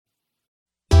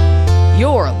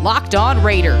You're Locked On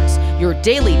Raiders, your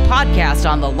daily podcast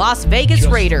on the Las Vegas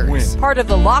Raiders. Win. Part of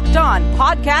the Locked On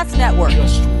Podcast Network.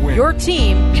 Your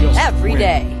team every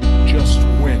day. Just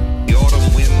win. The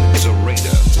autumn wind is a raider,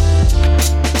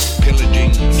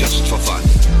 pillaging just for fun.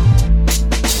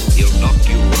 He'll knock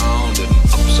you round and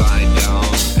upside down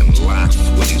and laugh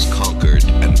when he's conquered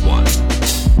and won.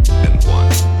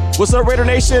 What's up, Raider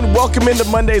Nation? Welcome into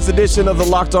Monday's edition of the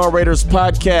Locked On Raiders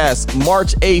podcast,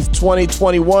 March 8th,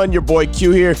 2021. Your boy Q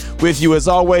here with you as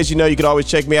always. You know, you can always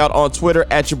check me out on Twitter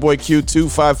at your boy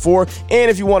Q254.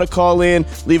 And if you want to call in,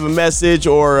 leave a message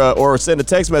or send a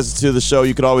text message to the show,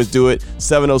 you can always do it,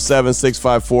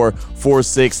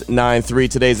 707-654-4693.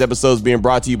 Today's episode is being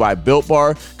brought to you by Built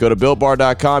Bar. Go to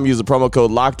BuiltBar.com, use the promo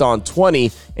code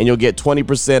LOCKEDON20, and you'll get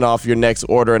 20% off your next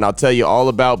order. And I'll tell you all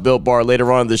about Built Bar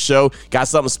later on in the show. Got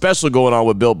something special going on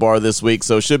with Built Bar this week,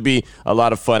 so it should be a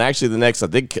lot of fun. Actually, the next, I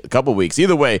think, a couple weeks.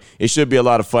 Either way, it should be a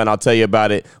lot of fun. I'll tell you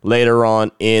about it later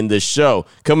on in the show.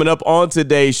 Coming up on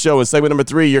today's show in segment number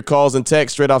 3, your calls and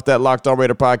texts straight off that Locked On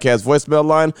Raider podcast voicemail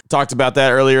line. Talked about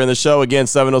that earlier in the show. Again,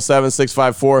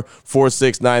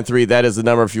 707-654-4693. That is the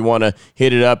number if you want to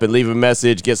hit it up and leave a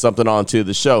message, get something onto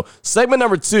the show. Segment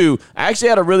number 2, I actually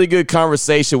had a really good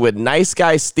conversation with Nice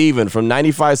Guy Steven from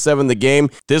 95.7 The Game.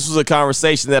 This was a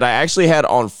conversation that I actually had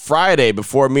on Friday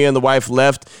before me and the wife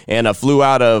left and flew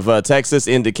out of Texas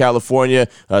into California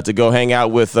to go hang out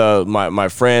with my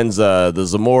friends, the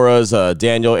Zamoras,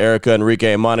 Daniel, Erica,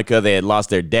 Enrique, and Monica. They had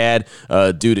lost their dad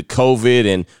due to COVID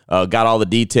and got all the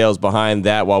details behind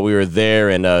that while we were there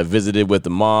and visited with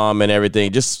the mom and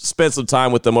everything. Just spent some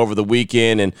time with them over the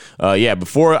weekend. And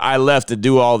before I left to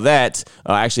do all that,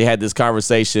 I actually had this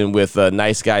conversation with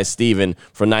Nice Guy Steven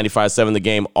from 95.7 The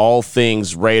Game, all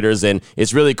things Raiders. And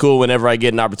it's really cool whenever I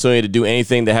get an opportunity to do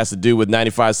anything that has to do with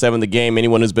 95.7 The Game.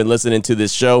 Anyone who's been listening to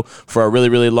this show for a really,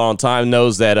 really long time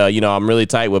knows that, I'm really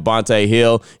tight with Bonte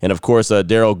Hill and, of course,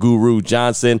 Daryl Guru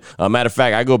Johnson. Matter of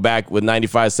fact, I go back with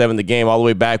 95.7 The Game all the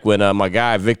way back when my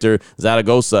guy, Victor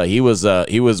Zaragoza, he was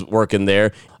working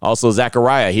there. Also,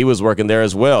 Zachariah, he was working there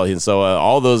as well. And so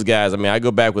all those guys, I go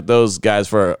back with those guys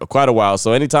for quite a while.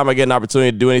 So anytime I get an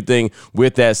opportunity to do anything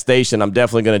with that station, I'm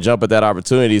definitely going to jump at that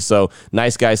opportunity. So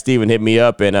Nice Guy Steven hit me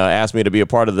up and asked me to be a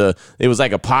part of it was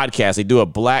like a podcast. They do a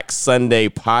Black Sunday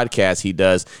podcast he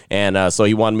does. And so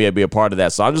he wanted me to be a part of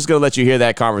that. So I'm just going to let you hear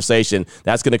that conversation.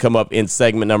 That's going to come up in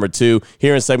segment number 2.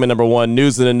 Here in segment number 1,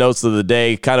 news and the notes of the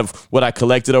day, kind of what I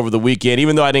collected over the weekend.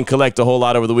 Even though I didn't collect a whole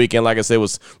lot over the weekend, like I said,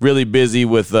 was really busy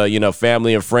with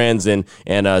family and friends and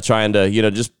trying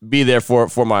to just be there for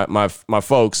my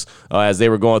folks as they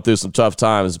were going through some tough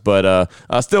times. But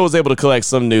I still was able to collect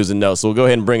some news and notes. So we'll go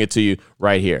ahead and bring it to you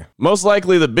right here. Most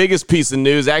likely the biggest piece of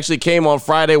news actually came on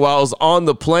Friday while I was on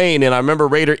the plane, and I remember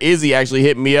Raider Izzy actually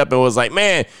hit me up and was like,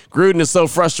 "Man, Gruden is so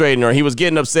frustrating," or he was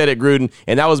getting upset at Gruden,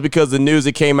 and that was because the news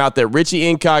that came out that Richie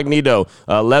Incognito,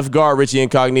 left guard Richie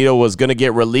Incognito, was going to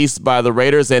get released by the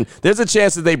Raiders, and there's a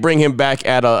chance that they bring him back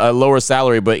at a lower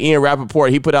salary. But Ian Rappaport,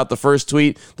 he put out the first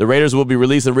tweet: the Raiders will be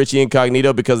releasing Richie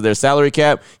Incognito because of their salary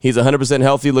cap. He's 100%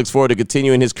 healthy, looks forward to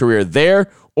continuing his career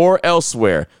there or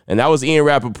elsewhere. And that was Ian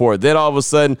Rappaport. Then all of a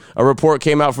sudden, a report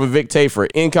came out from Vic Tafur.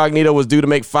 Incognito was due to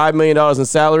make $5 million in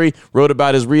salary, wrote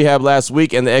about his rehab last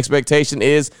week, and the expectation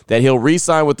is that he'll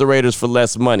re-sign with the Raiders for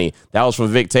less money. That was from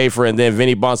Vic Tafur, and then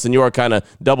Vinny Bonsignore kind of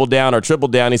doubled down or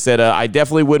tripled down. He said, I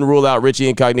definitely wouldn't rule out Richie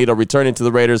Incognito returning to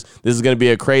the Raiders. This is going to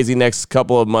be a crazy next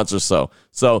couple of months or so.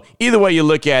 So either way you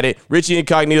look at it, Richie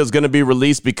Incognito is going to be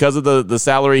released because of the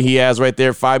salary he has right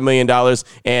there, $5 million.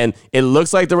 And it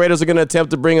looks like the Raiders are going to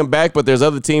attempt to bring him back, but there's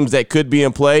other teams that could be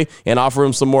in play and offer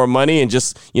him some more money and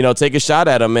just, take a shot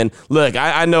at him. And look,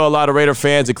 I know a lot of Raider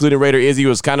fans, including Raider Izzy,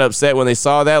 was kind of upset when they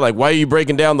saw that. Like, why are you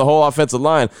breaking down the whole offensive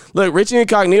line? Look, Richie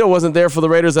Incognito wasn't there for the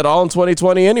Raiders at all in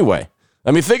 2020 anyway.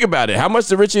 Think about it. How much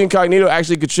did Richie Incognito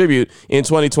actually contribute in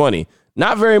 2020?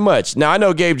 Not very much. Now, I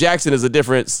know Gabe Jackson is a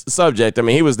different subject.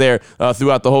 He was there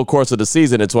throughout the whole course of the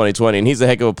season in 2020, and he's a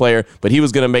heck of a player, but he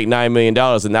was going to make $9 million,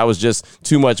 and that was just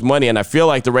too much money. And I feel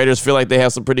like the Raiders feel like they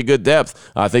have some pretty good depth.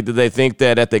 I think that they think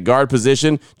that at the guard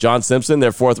position, John Simpson,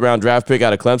 their 4th-round draft pick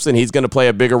out of Clemson, he's going to play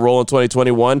a bigger role in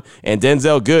 2021. And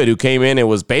Denzel Good, who came in and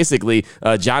was basically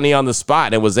Johnny on the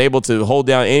spot and was able to hold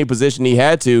down any position he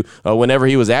had to whenever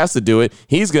he was asked to do it,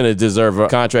 he's going to deserve a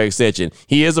contract extension.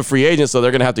 He is a free agent, so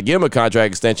they're going to have to give him a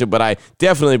contract extension, but I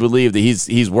definitely believe that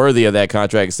he's worthy of that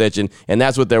contract extension, and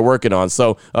that's what they're working on.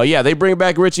 So, yeah, they bring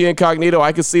back Richie Incognito.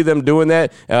 I could see them doing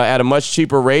that at a much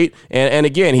cheaper rate. And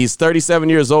again, he's 37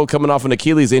 years old, coming off an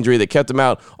Achilles injury that kept him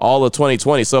out all of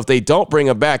 2020. So if they don't bring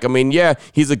him back, I mean, yeah,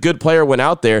 he's a good player when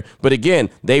out there, but again,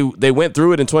 they went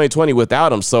through it in 2020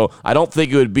 without him. So I don't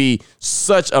think it would be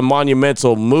such a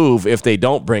monumental move if they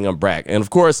don't bring him back. And of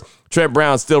course, Trent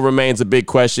Brown still remains a big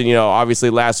question. You know, obviously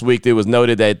last week it was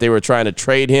noted that they were trying to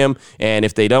trade him, and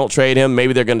if they don't trade him,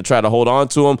 maybe they're going to try to hold on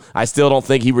to him. I still don't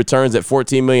think he returns at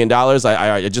 $14 million.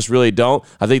 I just really don't.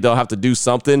 I think they'll have to do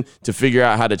something to figure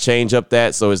out how to change up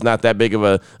that so it's not that big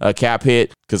of a cap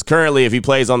hit, because currently if he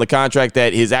plays on the contract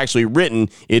that is actually written,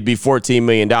 it'd be $14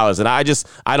 million. And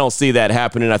I don't see that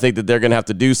happening. I think that they're going to have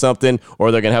to do something,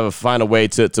 or they're going to have to find a way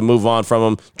to move on from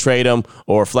him, trade him,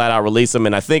 or flat out release him.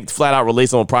 And I think flat out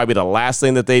release him will probably be the last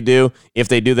thing that they do, if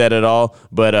they do that at all.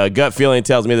 But gut feeling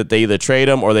tells me that they either trade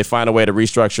him or they find a way to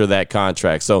restructure that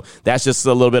contract. So that's just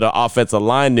a little bit of offensive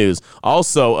line news.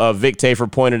 Also, Vic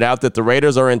Tafur pointed out that the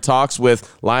Raiders are in talks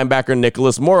with linebacker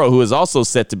Nicholas Morrow, who is also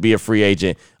set to be a free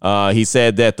agent. He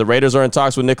said that the Raiders are in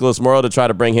talks with Nicholas Morrow to try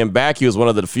to bring him back. He was one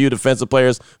of the few defensive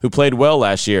players who played well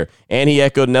last year. And he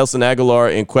echoed Nelson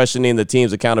Aguilar in questioning the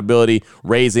team's accountability,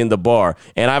 raising the bar.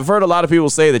 And I've heard a lot of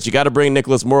people say that you got to bring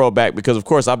Nicholas Morrow back because, of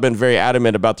course, I've been very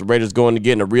adamant about the Raiders going to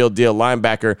getting a real deal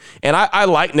linebacker. And I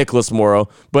like Nicholas Morrow.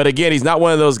 But again, he's not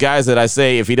one of those guys that I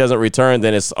say if he doesn't return,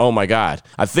 then it's, oh my God.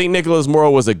 I think Nicholas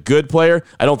Morrow was a good player.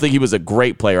 I don't think he was a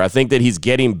great player. I think that he's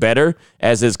getting better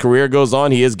as his career goes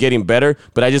on. He is getting better,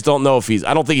 but I just don't know if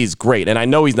I don't think he's great. And I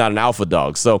know he's not an alpha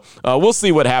dog. So we'll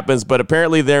see what happens. But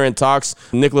apparently they're in talks.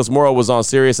 Nicholas Morrow was on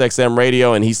Sirius XM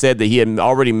radio, and he said that he had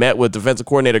already met with defensive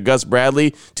coordinator Gus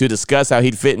Bradley to discuss how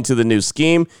he'd fit into the new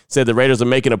scheme. Said the Raiders are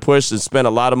making a push to spend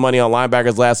a lot of money on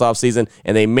linebackers last offseason,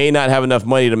 and they may not have enough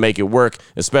money to make it work,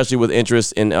 especially with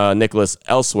interest in Nicholas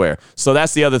elsewhere. So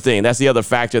that's the other thing. That's the other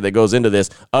factor that goes into this.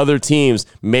 Other teams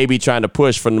may be trying to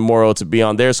push for Morrow to be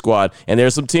on their squad, and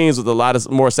there's some teams with a lot of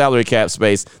more salary cap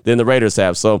space than the Raiders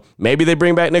have. So maybe they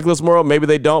bring back Nicholas Morrow, maybe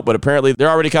they don't, but apparently they're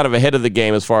already kind of ahead of the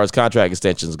game as far as contract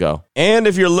extensions go. And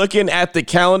if you're looking at the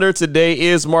calendar, today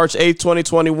is March 8th,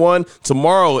 2021.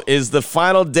 Tomorrow is the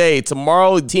final day.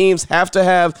 Tomorrow, teams have to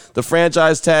have the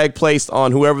franchise tag placed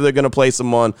on whoever they're going to place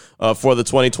them on for the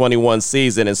 2021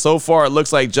 season. And so far, it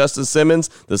looks like Justin Simmons,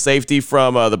 the safety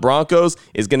from the Broncos,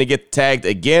 is going to get tagged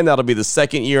again. That'll be the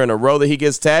second year in a row that he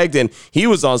gets tagged. And he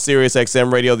was on Sirius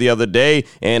XM radio the other day,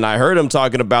 and I heard him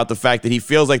talking about the fact that he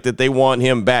feels like that they want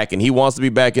him back, and he wants to be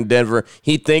back in Denver.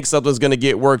 He thinks something's going to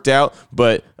get worked out,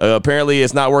 but apparently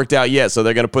it's not worked out yet, so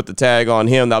they're going to put the tag on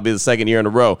him. That'll be the second year in a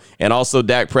row. And also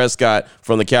Dak Prescott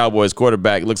from the Cowboys,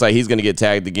 quarterback, looks like he's going to get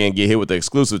tagged again, get hit with the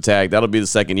exclusive tag. That'll be the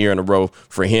second year in a row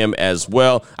for him as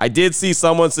well. I did see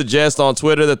someone suggest on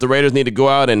Twitter that the Raiders need to go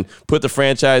out and put the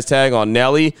franchise tag on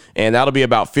Nelly, and that'll be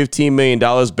about $15 million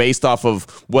based off of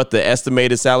what the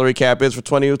estimated salary cap is for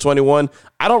 2021.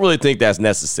 I don't really think that's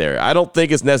necessary. I don't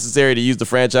think it's necessary to use the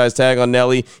franchise tag on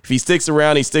Nelly. If he sticks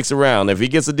around, he sticks around. If he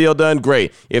gets a deal done,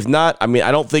 great. If not, I mean,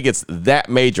 I don't think it's that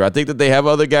major. I think that they have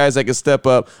other guys that can step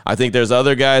up. I think there's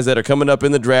other guys that are coming up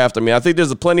in the draft. I mean, I think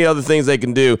there's plenty of other things they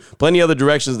can do, plenty of other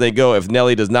directions they go if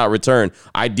Nelly does not return.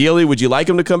 Ideally, would you like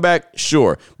him to come back?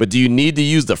 Sure. But do you need to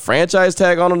use the franchise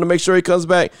tag on him to make sure he comes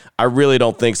back? I really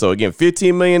don't think so. Again,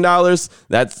 $15 million,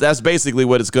 that's basically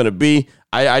what it's going to be.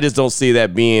 I just don't see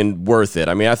that being worth it.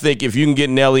 I mean, I think if you can get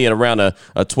Nelly in around a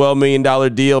 $12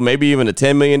 million deal, maybe even a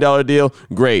 $10 million deal,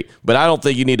 great. But I don't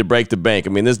think you need to break the bank. I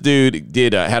mean, this dude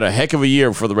had a heck of a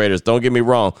year for the Raiders, don't get me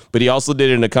wrong, but he also did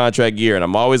it in a contract year. And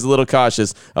I'm always a little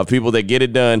cautious of people that get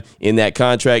it done in that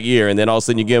contract year, and then all of a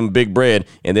sudden you give them big bread,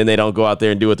 and then they don't go out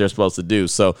there and do what they're supposed to do.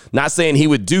 So not saying he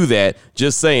would do that,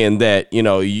 just saying that, you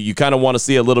know, you kind of want to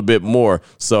see a little bit more.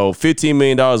 So $15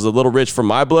 million is a little rich for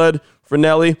my blood for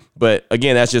Nelly, but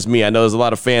again, that's just me. I know there's a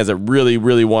lot of fans that really,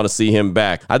 really want to see him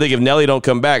back. I think if Nelly don't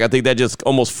come back, I think that just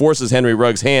almost forces Henry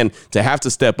Ruggs' hand to have to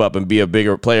step up and be a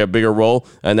bigger player, a bigger role,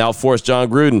 and that'll force John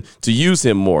Gruden to use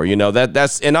him more. You know,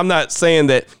 that's, and I'm not saying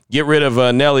that get rid of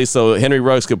Nelly so Henry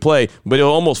Ruggs could play, but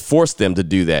it'll almost force them to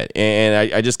do that.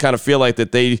 And I just kind of feel like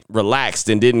that they relaxed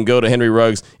and didn't go to Henry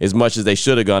Ruggs as much as they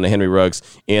should have gone to Henry Ruggs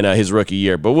in his rookie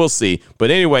year. But we'll see.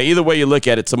 But anyway, either way you look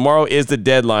at it, tomorrow is the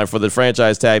deadline for the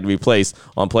franchise tag to be placed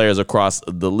on players across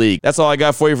the league. That's all I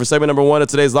got for you for segment number 1 of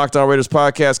today's Locked On Raiders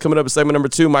podcast. Coming up in segment number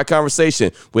 2, my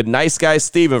conversation with nice guy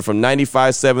Steven from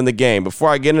 95.7 The Game. Before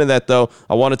I get into that, though,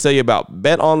 I want to tell you about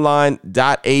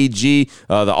betonline.ag.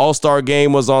 The All-Star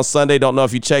game was on on Sunday. Don't know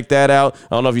if you checked that out.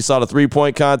 I don't know if you saw the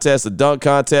 3-point contest, the dunk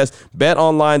contest.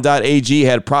 BetOnline.ag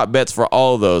had prop bets for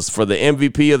all of those, for the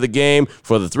MVP of the game,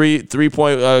 for the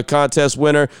three-point contest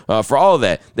winner, for all of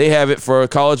that. They have it for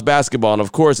college basketball. And,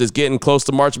 of course, it's getting close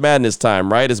to March Madness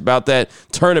time, right? It's about that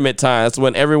tournament time. That's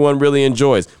when everyone really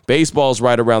enjoys. Baseball's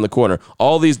right around the corner.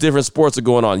 All these different sports are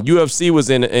going on. UFC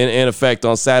was in effect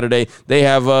on Saturday. They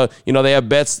have they have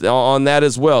bets on that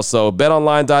as well. So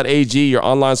betonline.ag, your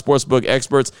online sportsbook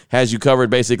experts, has you covered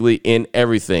basically in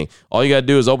everything. All you got to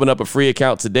do is open up a free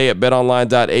account today at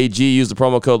betonline.ag. Use the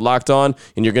promo code LOCKEDON,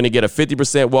 and you're going to get a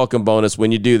 50% welcome bonus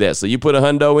when you do that. So you put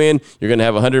 $100 in, you're going to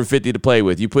have $150 to play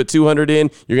with. You put $200 in,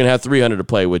 you're going to have $300 to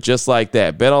play with, just like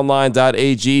that.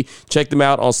 betonline.ag. Check them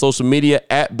out on social media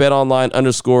at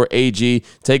betonline_AG.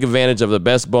 Take advantage of the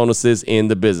best bonuses in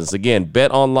the business. Again,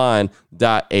 betonline.ag.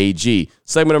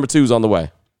 Segment number 2 is on the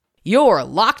way. Your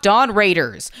Locked On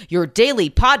Raiders, your daily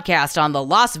podcast on the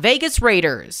Las Vegas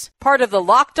Raiders. Part of the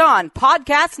Locked On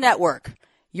Podcast Network,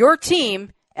 your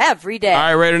team every day. All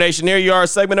right, Raider Nation, here you are.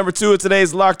 Segment number 2 of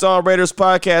today's Locked On Raiders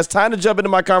podcast. Time to jump into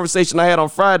my conversation I had on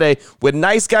Friday with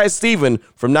nice guy Steven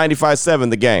from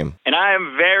 95.7 The Game. And I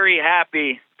am very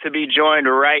happy to be joined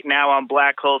right now on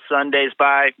Black Hole Sundays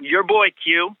by your boy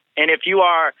Q. And if you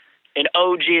are an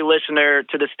OG listener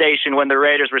to the station when the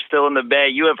Raiders were still in the Bay,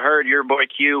 you have heard your boy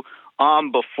Q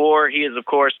on before. He is, of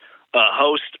course, a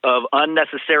host of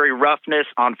Unnecessary Roughness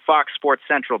on Fox Sports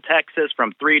Central Texas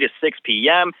from 3 to 6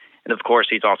 p.m. And, of course,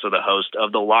 he's also the host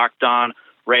of the Locked On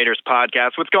Raiders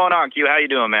podcast. What's going on, Q? How you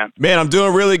doing, man? Man, I'm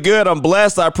doing really good. I'm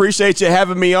blessed. I appreciate you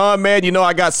having me on, man. You know,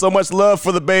 I got so much love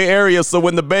for the Bay Area, so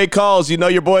when the Bay calls, you know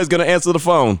your boy's going to answer the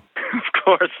phone. Of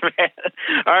course, man.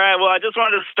 All right, well, I just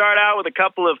wanted to start out with a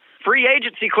couple of free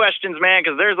agency questions, man,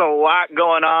 because there's a lot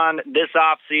going on this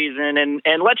offseason.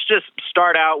 And let's just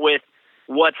start out with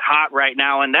what's hot right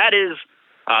now, and that is,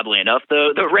 oddly enough,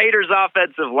 the Raiders'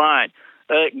 offensive line.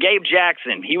 Gabe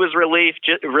Jackson, he was released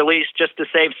just to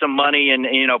save some money and,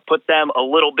 put them a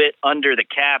little bit under the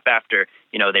cap after,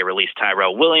 they released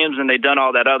Tyrell Williams and they've done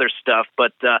all that other stuff.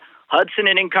 But Hudson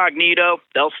and Incognito,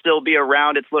 they'll still be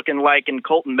around, it's looking like, and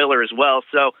Colton Miller as well.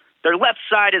 So their left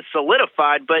side is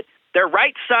solidified, but their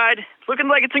right side, it's looking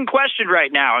like it's in question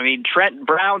right now. I mean, Trent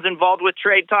Brown's involved with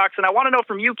trade talks, and I want to know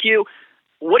from you, Q,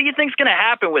 what do you think's going to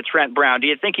happen with Trent Brown? Do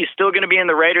you think he's still going to be in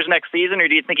the Raiders next season, or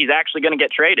do you think he's actually going to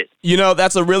get traded?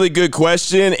 That's a really good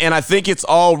question, and I think it's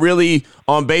all really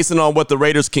based on what the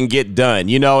Raiders can get done.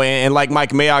 And like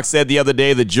Mike Mayock said the other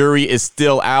day, the jury is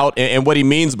still out, and what he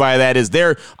means by that is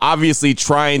they're obviously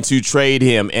trying to trade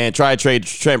him and try to trade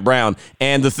Trent Brown.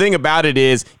 And the thing about it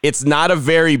is, it's not a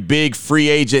very big free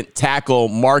agent tackle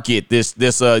market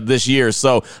this year.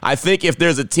 So I think if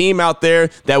there's a team out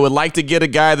there that would like to get a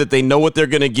guy that they know what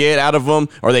they're going to get out of them,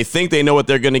 or they think they know what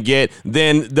they're going to get,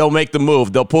 then they'll make the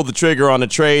move. They'll pull the trigger on a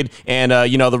trade, and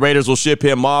the Raiders will ship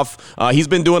him off. He's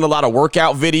been doing a lot of workout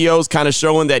videos, kind of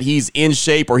showing that he's in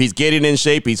shape, or he's getting in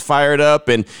shape. He's fired up,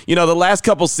 and the last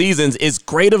couple seasons, as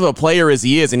great of a player as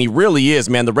he is, and he really is,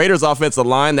 man, the Raiders offensive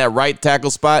line, that right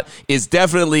tackle spot, is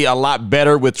definitely a lot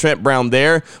better with Trent Brown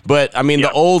there. But I mean,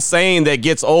 The old saying that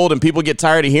gets old and people get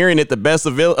tired of hearing it, the best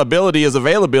ability is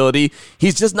availability.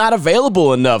 He's just not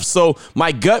available enough. So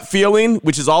my gut feeling,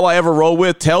 which is all I ever roll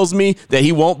with, tells me that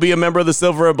he won't be a member of the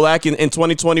Silver and Black in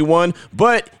 2021.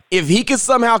 But if he could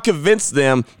somehow convince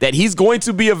them that he's going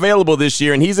to be available this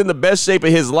year and he's in the best shape of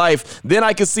his life, then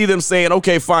I could see them saying,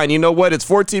 okay, fine, you know what? It's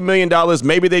 $14 million.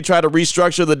 Maybe they try to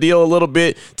restructure the deal a little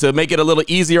bit to make it a little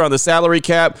easier on the salary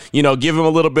cap, give him a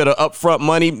little bit of upfront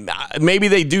money. Maybe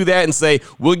they do that and say,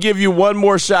 we'll give you one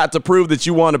more shot to prove that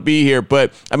you want to be here.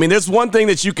 But I mean, there's one thing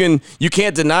that you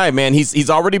can't deny, man. He's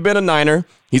already been a Niner.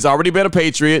 He's already been a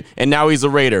Patriot, and now he's a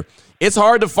Raider. It's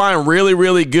hard to find really,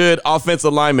 really good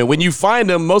offensive linemen. When you find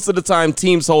them, most of the time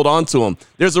teams hold on to him.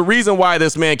 There's a reason why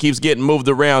this man keeps getting moved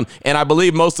around, and I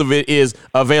believe most of it is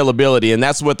availability, and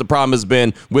that's what the problem has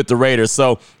been with the Raiders.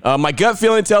 So my gut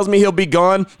feeling tells me he'll be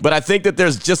gone, but I think that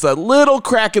there's just a little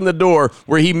crack in the door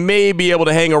where he may be able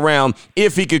to hang around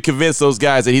if he could convince those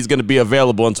guys that he's going to be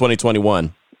available in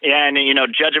 2021. Yeah, and,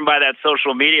 judging by that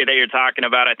social media that you're talking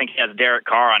about, I think he has Derek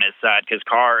Carr on his side, because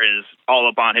Carr is all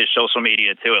up on his social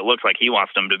media, too. It looks like he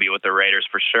wants them to be with the Raiders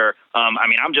for sure. I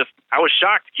was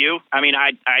shocked, Q.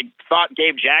 I thought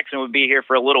Gabe Jackson would be here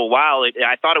for a little while.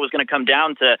 I thought it was going to come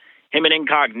down to him and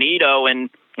Incognito, and,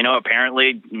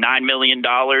 apparently $9 million,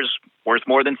 worth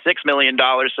more than $6 million,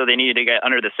 so they needed to get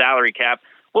under the salary cap.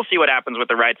 We'll see what happens with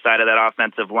the right side of that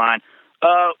offensive line.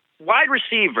 Wide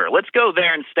receiver, let's go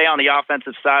there and stay on the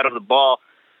offensive side of the ball.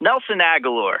 Nelson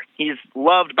Aguilar, he's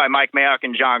loved by Mike Mayock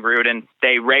and John Gruden.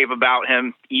 They rave about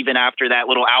him even after that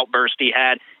little outburst he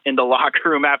had in the locker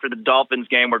room after the Dolphins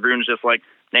game where Gruden's just like,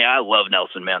 hey, I love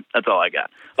Nelson, man. That's all I got.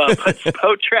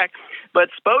 But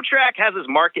Spotrac has his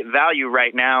market value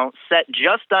right now set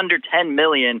just under $10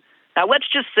 million. Now, let's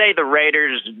just say the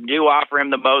Raiders do offer him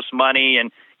the most money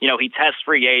and, he tests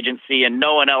free agency and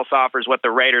no one else offers what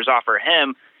the Raiders offer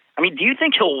him. I mean, do you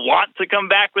think he'll want to come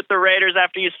back with the Raiders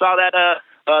after you saw that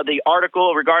the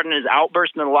article regarding his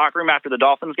outburst in the locker room after the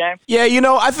Dolphins game? Yeah,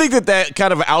 I think that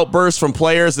kind of outburst from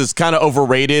players is kind of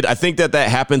overrated. I think that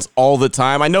happens all the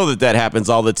time. I know that happens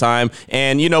all the time.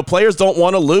 And, players don't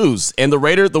want to lose. And the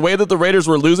way that the Raiders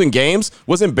were losing games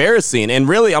was embarrassing. And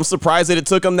really, I'm surprised that it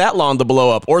took them that long to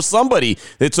blow up, or somebody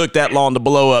that took that long to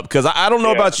blow up. Because I don't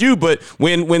know about you, but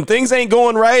when things ain't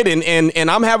going right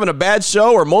and I'm having a bad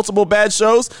show or multiple bad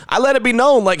shows, I let it be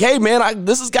known, like, hey, man,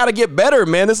 this has got to get better,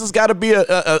 man. This has got to be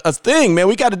a thing, man.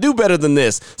 We got to do better than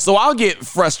this. So I'll get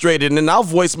frustrated and I'll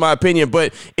voice my opinion,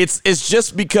 but it's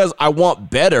just because I want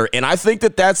better. And I think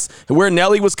that's where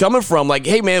Nelly was coming from. Like,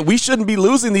 hey, man, we shouldn't be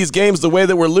losing these games the way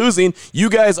that we're losing. You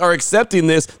guys are accepting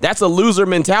this. That's a loser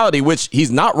mentality, which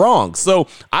he's not wrong. So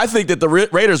I think that the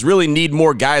Raiders really need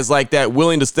more guys like that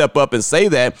willing to step up and say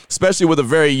that, especially with a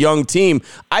very young team.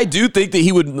 I do think that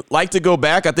he would like to go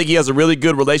back. I think he has a really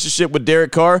good relationship with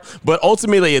Derek Carr, but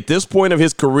ultimately at this point of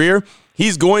his career,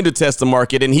 he's going to test the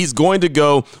market, and he's going to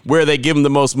go where they give him the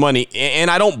most money. And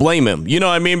I don't blame him. You know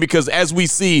what I mean? Because as we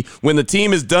see, when the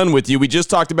team is done with you, we just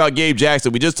talked about Gabe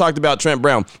Jackson. We just talked about Trent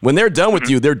Brown. When they're done with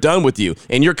you, they're done with you.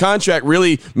 And your contract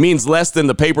really means less than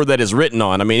the paper that is written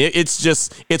on. I mean,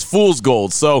 it's fool's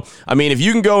gold. So, I mean, if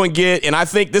you can go and get, and I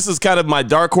think this is kind of my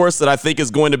dark horse that I think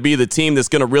is going to be the team that's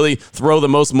going to really throw the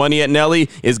most money at Nelly,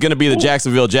 is going to be the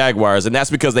Jacksonville Jaguars. And that's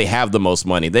because they have the most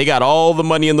money. They got all the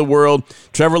money in the world.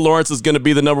 Trevor Lawrence is going to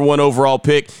be the number one overall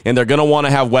pick, and they're going to want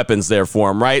to have weapons there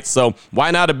for him, right? So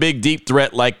why not a big, deep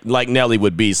threat like Nelly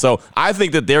would be? So I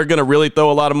think that they're going to really throw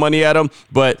a lot of money at him.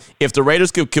 But if the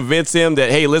Raiders could convince him that,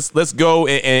 hey, let's go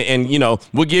and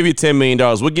we'll give you $10 million,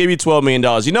 we'll give you $12 million.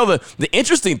 The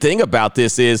interesting thing about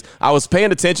this is I was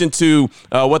paying attention to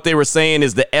what they were saying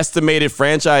is the estimated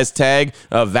franchise tag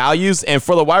values, and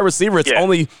for the wide receiver, it's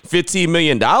only $15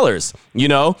 million.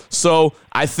 So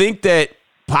I think that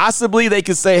possibly they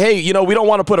could say, hey, we don't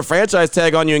want to put a franchise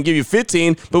tag on you and give you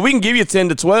 15, but we can give you 10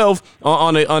 to 12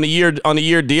 on a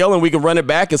year deal, and we can run it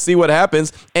back and see what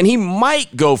happens. And he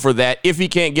might go for that if he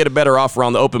can't get a better offer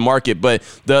on the open market. But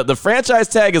the franchise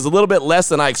tag is a little bit less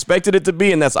than I expected it to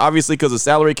be, and that's obviously because the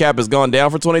salary cap has gone down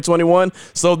for 2021.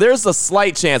 So there's a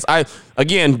slight chance.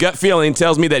 Again, gut feeling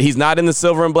tells me that he's not in the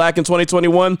silver and black in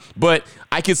 2021, but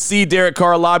I could see Derek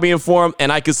Carr lobbying for him,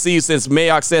 and I could see, since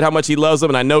Mayock said how much he loves him,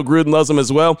 and I know Gruden loves him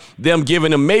as well, them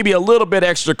giving him maybe a little bit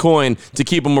extra coin to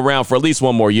keep him around for at least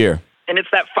one more year. And it's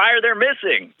that fire they're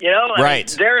missing, Right. I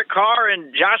mean, Derek Carr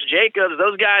and Josh Jacobs,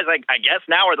 those guys, I guess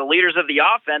now are the leaders of the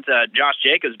offense. Josh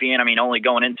Jacobs being, only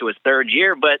going into his third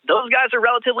year, but those guys are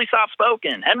relatively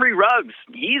soft-spoken. Henry Ruggs,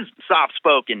 he's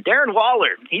soft-spoken. Darren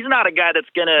Waller, he's not a guy that's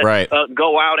going to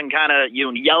go out and kind of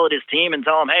yell at his team and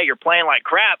tell them, hey, you're playing like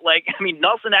crap.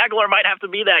 Nelson Aguilar might have to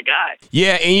be that guy.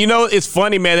 Yeah, and it's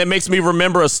funny, man. That makes me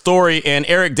remember a story, and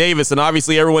Eric Davis, and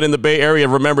obviously everyone in the Bay Area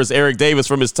remembers Eric Davis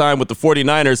from his time with the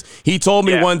 49ers. He told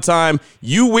me one time,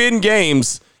 you win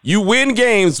games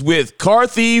with car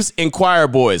thieves and choir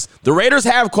boys. The Raiders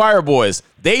have choir boys.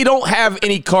 They don't have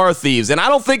any car thieves. And I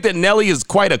don't think that Nelly is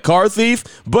quite a car thief,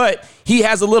 but he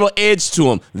has a little edge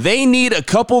to him. They need a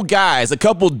couple guys, a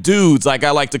couple dudes, like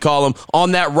I like to call them,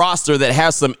 on that roster that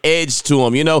has some edge to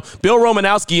them. Bill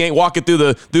Romanowski ain't walking through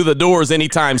the doors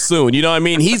anytime soon. You know what I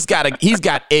mean? He's got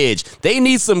edge. They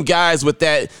need some guys with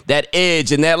that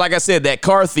edge and that, like I said, that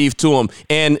car thief to him.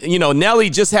 And Nelly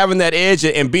just having that edge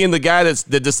and being the guy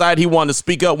that decided he wanted to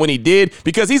speak up when he did,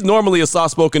 because he's normally a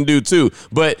soft-spoken dude too.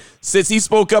 But since he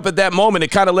spoke up at that moment,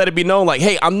 it kind of let it be known, like,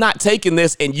 hey, I'm not taking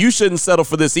this, and you shouldn't settle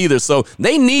for this either. So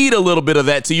they need a little bit of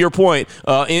that, to your point,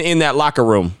 in that locker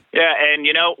room. Yeah, and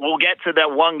we'll get to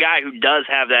that one guy who does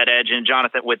have that edge in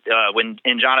Jonathan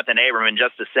Jonathan Abram in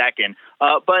just a second.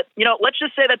 But let's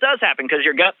just say that does happen, because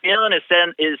your gut feeling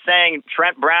is saying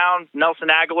Trent Brown, Nelson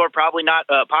Aguilar possibly not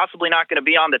going to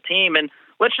be on the team, and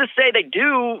let's just say they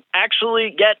do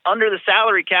actually get under the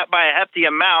salary cap by a hefty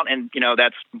amount, and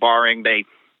that's barring they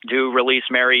do release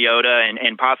Mariota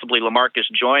and possibly LaMarcus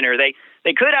Joyner. They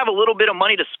they could have a little bit of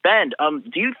money to spend.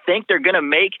 Do you think they're going to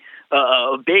make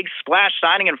a big splash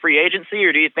signing in free agency,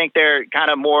 or do you think they're kind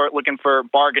of more looking for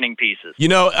bargaining pieces?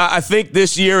 I think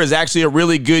this year is actually a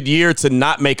really good year to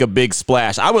not make a big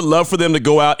splash. I would love for them to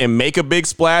go out and make a big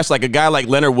splash, like a guy like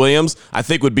Leonard Williams, I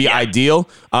think would be ideal.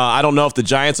 I don't know if the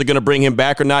Giants are going to bring him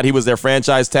back or not. He was their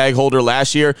franchise tag holder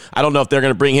last year. I don't know if they're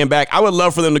going to bring him back. I would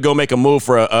love for them to go make a move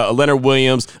for a Leonard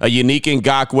Williams, a Unique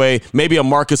Ngakoue, maybe a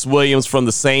Marcus Williams from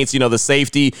the Saints, the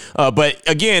safety. But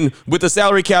again, with the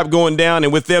salary cap going down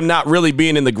and with them not really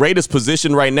being in the greatest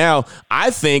position right now, I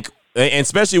think, and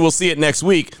especially we'll see it next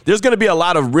week, there's going to be a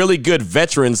lot of really good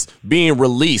veterans being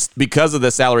released because of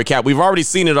the salary cap. We've already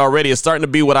seen it already. It's starting to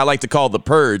be what I like to call the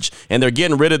purge, and they're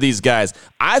getting rid of these guys.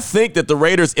 I think that the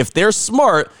Raiders, if they're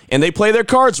smart and they play their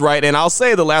cards right, and I'll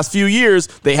say the last few years,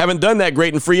 they haven't done that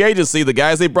great in free agency. The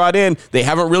guys they brought in, they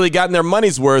haven't really gotten their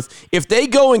money's worth. If they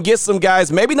go and get some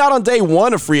guys, maybe not on day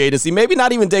one of free agency, maybe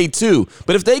not even day two,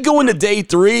 but if they go into day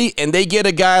three and they get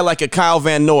a guy like a Kyle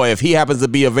Van Noy, if he happens to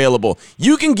be available,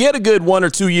 you can get a good 1 or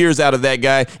 2 years out of that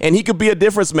guy, and he could be a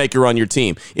difference maker on your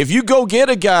team. If you go get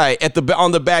a guy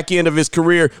on the back end of his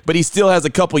career, but he still has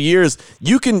a couple years,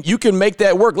 you can make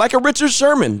that work. Like a Richard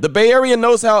Sherman. The Bay Area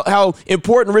knows how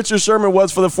important Richard Sherman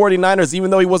was for the 49ers, even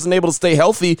though he wasn't able to stay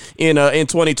healthy in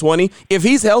 2020. If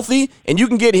he's healthy and you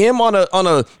can get him on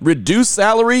a reduced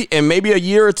salary and maybe a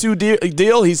year or two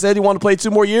deal, he said he wanted to play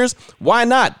 2 more years, why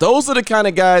not? Those are the kind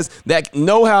of guys that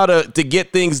know how to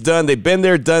get things done. They've been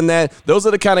there, done that. Those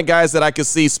are the kind of guys that I could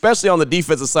see, especially on the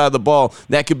defensive side of the ball,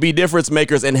 that could be difference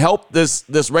makers and help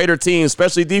this Raider team,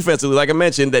 especially defensively, like I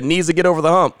mentioned, that needs to get over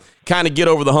the hump, kind of get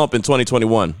over the hump in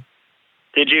 2021.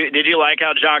 Did you like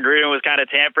how John Gruden was kind of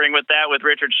tampering with that with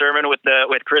Richard Sherman with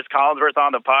Chris Collinsworth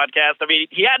on the podcast? I mean,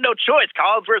 he had no choice.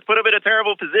 Collinsworth put him in a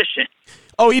terrible position.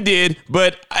 Oh, he did,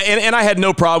 but and I had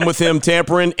no problem with him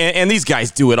tampering, and these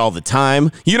guys do it all the time.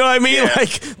 You know what I mean? Yeah.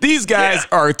 Like, these guys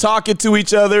are talking to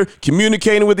each other,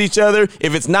 communicating with each other.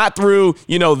 If it's not through,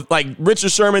 like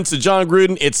Richard Sherman to John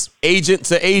Gruden, it's agent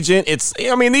to agent.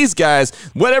 These guys,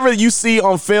 whatever you see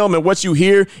on film and what you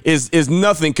hear is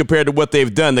nothing compared to what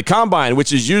they've done. The Combine,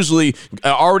 which is usually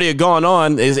already gone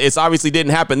on, it's obviously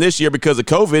didn't happen this year because of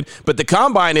COVID, but the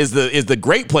Combine is the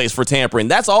great place for tampering.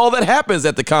 That's all that happens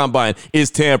at the Combine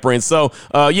is tampering. So,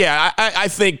 I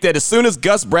think that as soon as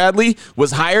Gus Bradley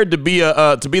was hired to be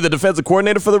the defensive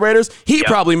coordinator for the Raiders, he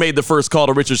probably made the first call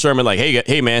to Richard Sherman, like,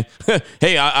 hey man,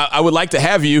 hey, I would like to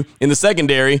have you in the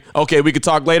secondary. Okay, we could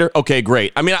talk later. Okay,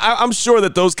 great. I'm sure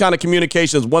that those kind of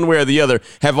communications, one way or the other,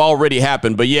 have already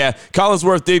happened. But yeah,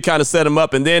 Collinsworth did kind of set him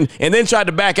up, and then tried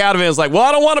to back out of it. It's like, well,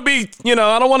 I don't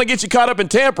want to get you caught up in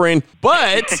tampering,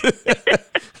 but.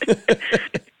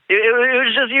 It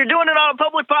was just, you're doing it on a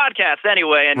public podcast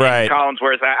anyway. And right.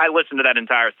 Collinsworth, I listened to that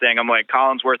entire thing. I'm like,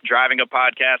 Collinsworth driving a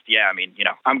podcast? Yeah,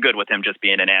 I'm good with him just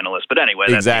being an analyst. But anyway,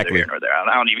 that's neither here nor there.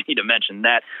 I don't even need to mention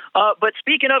that. But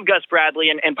speaking of Gus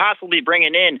Bradley and possibly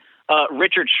bringing in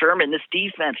Richard Sherman, this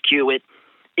defense, Q,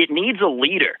 it needs a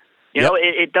leader. You know,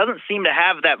 it doesn't seem to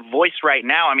have that voice right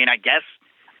now. I guess,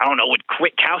 I don't know, would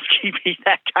Kwiatkowski be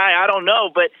that guy? I don't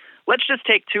know. But let's just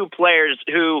take two players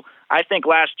who I think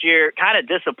last year kind of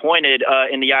disappointed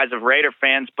in the eyes of Raider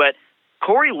fans, but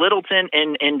Corey Littleton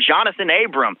and Jonathan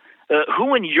Abram,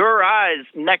 who in your eyes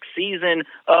next season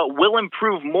will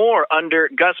improve more under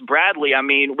Gus Bradley?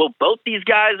 Will both these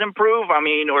guys improve?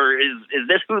 Or is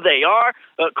this who they are?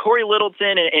 Corey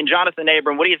Littleton and Jonathan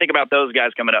Abram, what do you think about those guys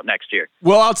coming up next year?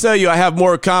 Well, I'll tell you, I have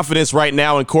more confidence right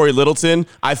now in Corey Littleton.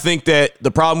 I think that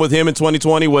the problem with him in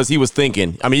 2020 was he was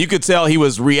thinking. You could tell he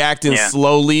was reacting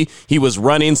slowly. He was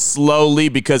running slowly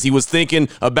because he was thinking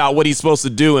about what he's supposed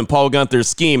to do in Paul Gunther's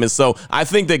scheme. And so I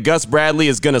think that Gus Bradley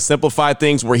is going to simplify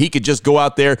things where he could just go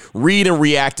out there, read and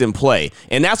react and play.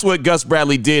 And that's what Gus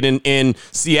Bradley did in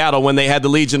Seattle when they had the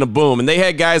Legion of Boom. And they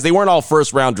had guys, they weren't all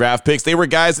first-round draft picks. They were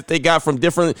guys that they got from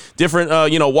different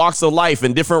walks of life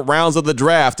and different rounds of the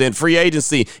draft and free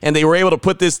agency. And they were able to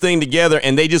put this thing together,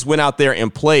 and they just went out there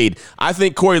and played. I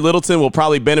think Corey Littleton will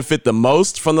probably benefit the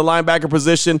most from the linebacker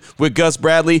position with Gus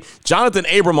Bradley. Jonathan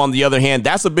Abram, on the other hand,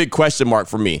 that's a big question mark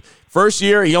for me. First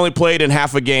year, he only played in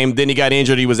half a game. Then he got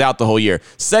injured. He was out the whole year.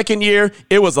 Second year,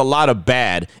 it was a lot of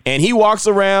bad. And he walks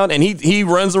around and he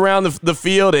runs around the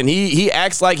field and he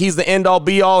acts like he's the end-all,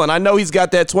 be-all. And I know he's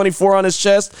got that 24 on his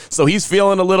chest, so he's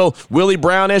feeling a little Willie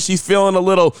Brownish. He's feeling a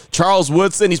little Charles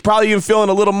Woodson. He's probably even feeling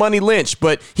a little Money Lynch.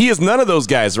 But he is none of those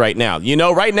guys right now.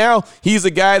 Right now, he's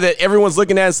a guy that everyone's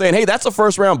looking at and saying, hey, that's a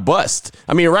first-round bust.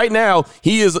 Right now,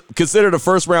 he is considered a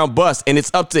first-round bust. And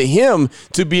it's up to him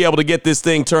to be able to get this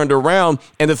thing turned around. around.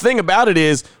 And the thing about it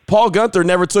is, Paul Guenther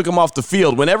never took him off the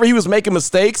field. Whenever he was making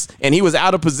mistakes and he was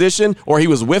out of position or he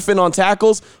was whiffing on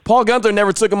tackles, Paul Guenther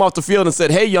never took him off the field and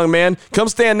said, hey, young man, come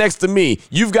stand next to me.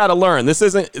 You've got to learn. This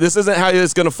isn't how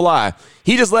it's going to fly.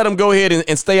 He just let him go ahead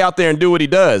and stay out there and do what he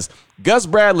does. Gus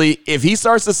Bradley, if he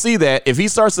starts to see that, if he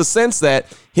starts to sense that,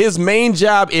 his main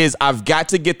job is, I've got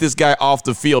to get this guy off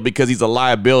the field because he's a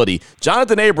liability.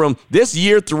 Jonathan Abram, this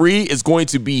year 3 is going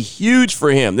to be huge for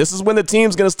him. This is when the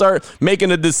team's going to start making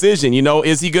a decision.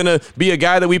 Is he going to be a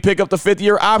guy that we pick up the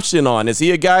 5th-year option on? Is he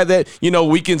a guy that,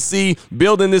 we can see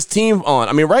building this team on?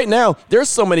 I mean, right now, there's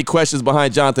so many questions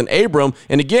behind Jonathan Abram.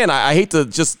 And again, I hate to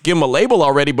just give him a label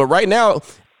already, but right now,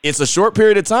 it's a short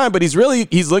period of time, but he's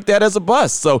looked at as a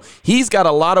bust. So he's got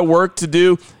a lot of work to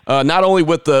do, not only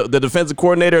with the defensive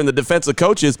coordinator and the defensive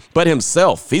coaches, but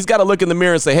himself. He's got to look in the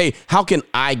mirror and say, hey, how can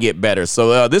I get better?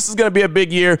 So this is going to be a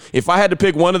big year. If I had to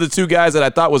pick one of the two guys that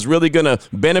I thought was really going to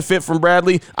benefit from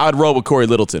Bradley, I'd roll with Corey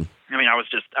Littleton. I mean, I was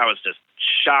just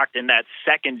shocked in that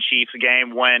second Chiefs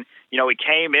game when, he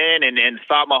came in and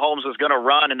thought Mahomes was going to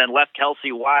run and then left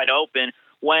Kelsey wide open.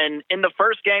 When in the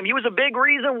first game, he was a big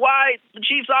reason why the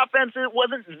Chiefs' offense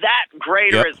wasn't that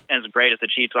great, or as great as the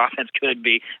Chiefs' offense could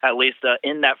be, at least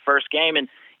in that first game. And,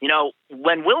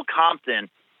 when Will Compton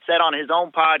said on his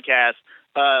own podcast,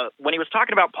 when he was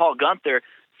talking about Paul Guenther,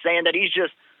 saying that he's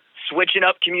just switching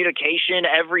up communication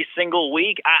every single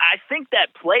week, I think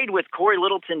that played with Corey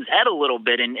Littleton's head a little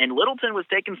bit. And Littleton was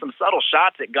taking some subtle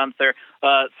shots at Guenther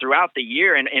throughout the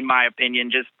year, and in my opinion,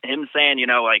 just him saying,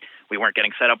 we weren't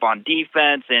getting set up on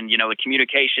defense and, the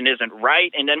communication isn't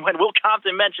right. And then when Will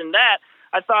Compton mentioned that,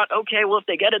 I thought, okay, well, if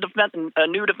they get a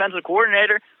new defensive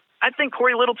coordinator, I think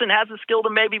Corey Littleton has the skill to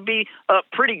maybe be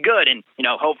pretty good. And,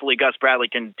 hopefully Gus Bradley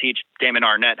can teach Damon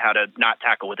Arnett how to not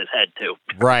tackle with his head, too.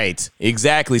 Right.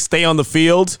 Exactly. Stay on the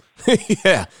field.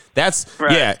 Yeah. That's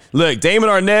right. Yeah. Look, Damon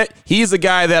Arnett, he's a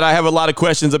guy that I have a lot of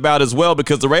questions about as well,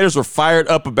 because the Raiders were fired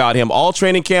up about him all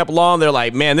training camp long. They're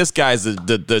like, man, this guy's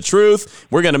the truth.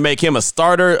 We're going to make him a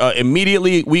starter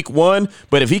immediately week 1.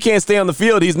 But if he can't stay on the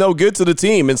field, he's no good to the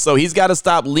team. And so he's got to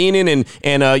stop leaning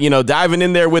and diving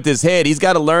in there with his head. He's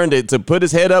got to learn to put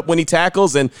his head up when he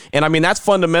tackles. And I mean, that's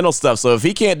fundamental stuff. So if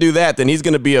he can't do that, then he's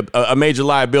going to be a major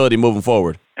liability moving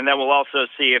forward. And then we'll also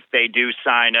see if they do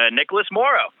sign Nicholas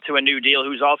Morrow to a new deal,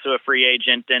 who's also a free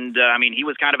agent. And, he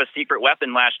was kind of a secret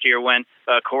weapon last year when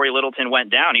Corey Littleton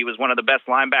went down. He was one of the best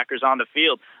linebackers on the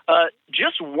field.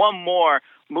 Just one more,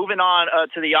 moving on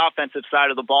to the offensive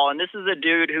side of the ball. And this is a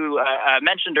dude who I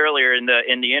mentioned earlier in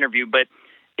the interview, but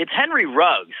it's Henry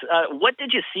Ruggs. What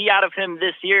did you see out of him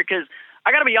this year? Because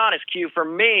I got to be honest, Q, for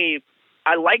me,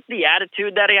 I liked the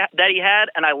attitude that he had,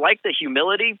 and I liked the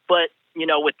humility, but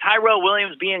with Tyrell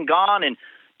Williams being gone, and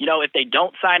if they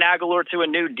don't sign Aguilar to a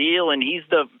new deal, and he's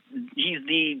the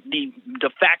de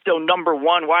facto number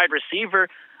 1 wide receiver,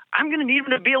 I'm going to need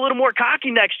him to be a little more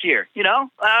cocky next year. He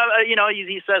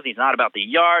says he's not about the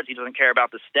yards, he doesn't care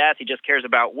about the stats, he just cares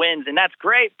about wins, and that's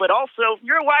great. But also,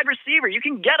 you're a wide receiver; you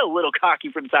can get a little cocky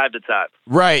from time to time.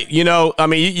 Right.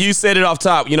 You said it off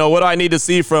top. What do I need to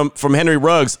see from Henry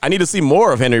Ruggs? I need to see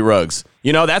more of Henry Ruggs.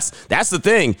 That's the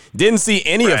thing. Didn't see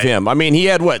any of him. I mean, he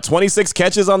had 26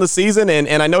 catches on the season,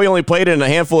 and I know he only played in a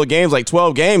handful of games, like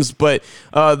 12 games, but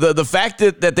the fact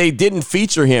that they didn't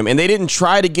feature him and they didn't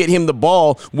try to get him the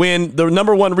ball when the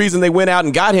number one reason they went out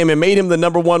and got him and made him the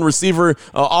number 1 receiver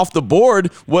off the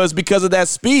board was because of that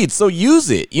speed. So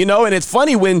use it, and it's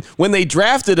funny when they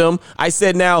drafted him, I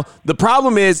said, now the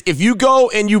problem is if you go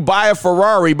and you buy a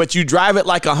Ferrari, but you drive it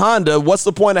like a Honda, what's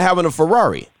the point of having a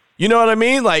Ferrari? You know what I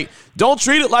mean? Like, don't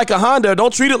treat it like a Honda.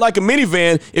 Don't treat it like a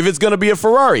minivan if it's going to be a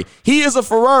Ferrari. He is a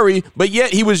Ferrari, but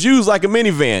yet he was used like a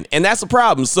minivan, and that's a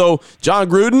problem. So John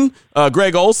Gruden,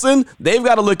 Greg Olsen, they've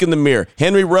got to look in the mirror.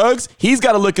 Henry Ruggs, he's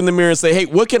got to look in the mirror and say, hey,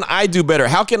 what can I do better?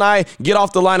 How can I get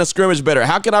off the line of scrimmage better?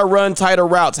 How can I run tighter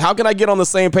routes? How can I get on the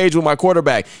same page with my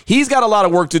quarterback? He's got a lot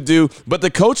of work to do, but the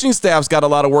coaching staff's got a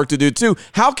lot of work to do too.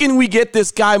 How can we get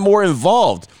this guy more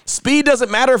involved? Speed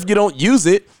doesn't matter if you don't use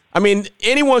it. I mean,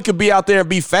 anyone could be out there and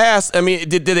be fast. I mean,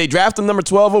 did they draft him number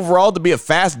 12 overall to be a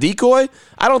fast decoy?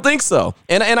 I don't think so.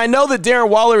 And I know that Darren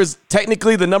Waller is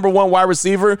technically the number 1 wide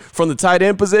receiver from the tight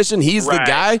end position. He's the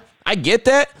guy. I get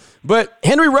that. But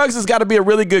Henry Ruggs has got to be a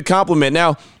really good compliment.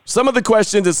 Now, some of the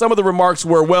questions and some of the remarks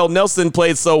were, well, Nelson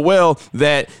played so well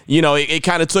that, it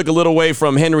kind of took a little away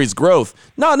from Henry's growth.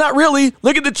 No, not really.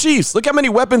 Look at the Chiefs. Look how many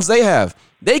weapons they have.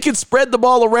 they could spread the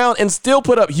ball around and still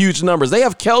put up huge numbers. They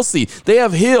have Kelsey, they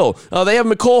have Hill, they have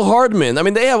McCole Hardman. I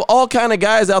mean, they have all kind of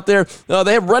guys out there.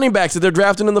 They have running backs that they're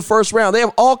drafting in the first round. They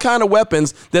have all kind of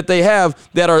weapons that they have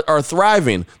that are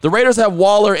thriving. The Raiders have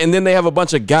Waller, and then they have a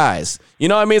bunch of guys. You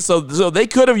know what I mean? So they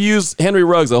could have used Henry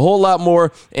Ruggs a whole lot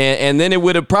more, and then it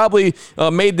would have probably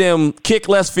made them kick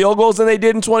less field goals than they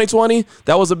did in 2020.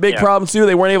 That was a big problem, too.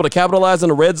 They weren't able to capitalize in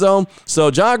the red zone.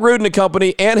 So John Gruden and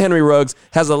company and Henry Ruggs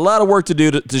has a lot of work to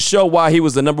do to show why he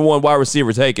was the number one wide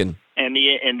receiver taken. And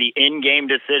the in-game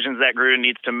decisions that Gruden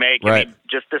needs to make. Right. I mean,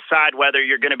 just decide whether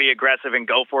you're going to be aggressive and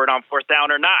go for it on fourth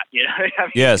down or not. You know, I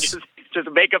mean, yes. Just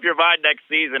make up your mind next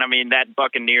season. I mean, that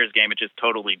Buccaneers game, it just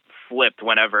totally flipped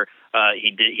whenever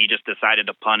he just decided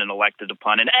to punt and elected to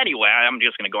punt. And anyway, I'm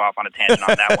just going to go off on a tangent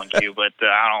on that one, Q, but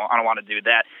I don't want to do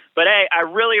that. But, hey, I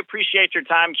really appreciate your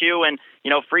time, Q, and,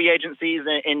 free agencies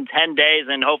in 10 days,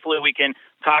 and hopefully we can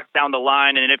talk down the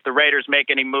line. And if the Raiders make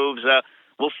any moves,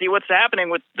 we'll see what's happening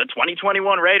with the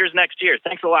 2021 Raiders next year.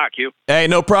 Thanks a lot, Q. Hey,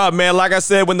 no problem, man. Like I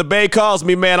said, when the Bay calls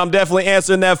me, man, I'm definitely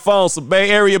answering that phone. So, Bay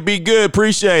Area, be good.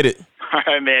 Appreciate it. All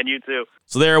right, man. You too.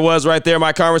 So there it was right there,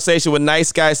 my conversation with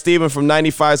Nice Guy Steven from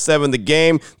 95.7 The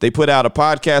Game. They put out a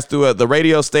podcast through the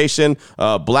radio station.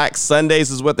 Black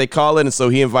Sundays is what they call it. And so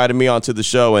he invited me onto the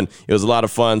show, and it was a lot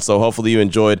of fun. So hopefully you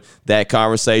enjoyed that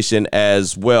conversation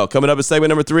as well. Coming up in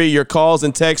segment number 3, your calls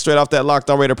and text straight off that Locked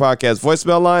On Raider podcast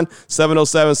voicemail line,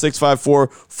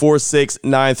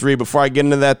 707-654-4693. Before I get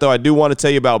into that, though, I do want to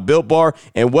tell you about Built Bar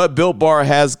and what Built Bar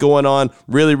has going on.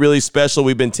 Really, really special.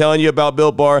 We've been telling you about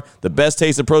Built Bar, the best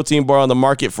tasting protein bar on the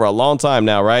market for a long time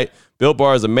now, right? Built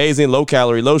Bar is amazing, low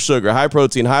calorie, low sugar, high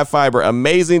protein, high fiber,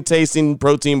 amazing tasting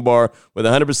protein bar with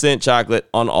 100% chocolate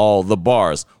on all the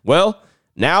bars. Well,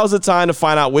 now is the time to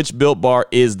find out which Built Bar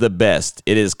is the best.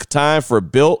 It is time for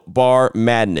Built Bar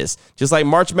Madness. Just like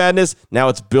March Madness, now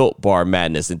it's Built Bar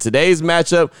Madness. And today's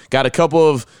matchup got a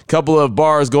couple of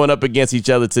bars going up against each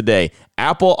other today.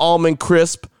 Apple Almond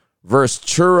Crisp versus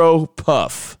Churro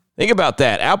Puff. Think about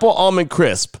that. Apple Almond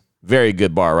Crisp. Very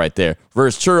good bar right there.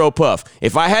 Versus Churro Puff.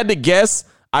 If I had to guess,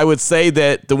 I would say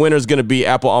that the winner is going to be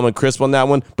Apple Almond Crisp on that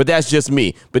one, but that's just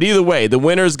me. But either way, the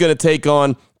winner is going to take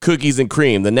on Cookies and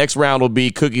Cream. The next round will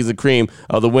be Cookies and Cream,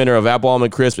 the winner of Apple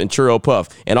Almond Crisp and Churro Puff.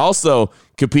 And also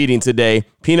competing today,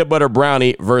 Peanut Butter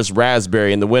Brownie versus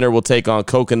Raspberry, and the winner will take on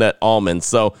Coconut Almond.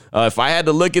 So if I had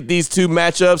to look at these two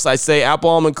matchups, I say Apple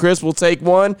Almond Crisp will take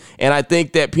one, and I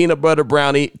think that Peanut Butter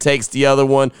Brownie takes the other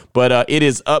one. But it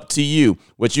is up to you.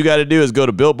 What you got to do is go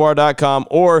to BuiltBar.com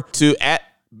or to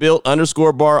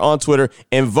 @Built_bar on Twitter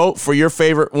and vote for your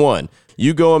favorite one.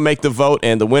 You go and make the vote,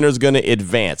 and the winner's going to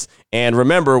advance. And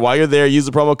remember, while you're there, use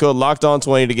the promo code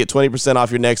LOCKEDON20 to get 20% off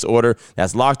your next order.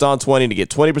 That's LOCKEDON20 to get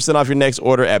 20% off your next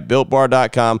order at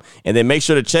BuiltBar.com. And then make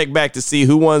sure to check back to see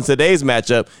who won today's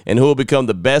matchup and who will become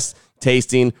the best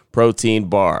tasting protein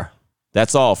bar.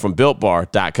 That's all from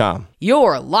BuiltBar.com.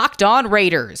 You're Locked On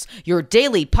Raiders, your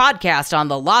daily podcast on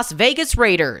the Las Vegas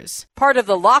Raiders. Part of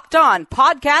the Locked On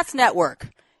Podcast Network,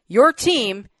 your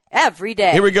team every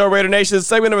day. Here we go, Raider Nation.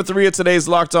 Segment number 3 of today's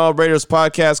Locked On Raiders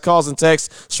podcast. Calls and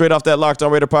texts straight off that Locked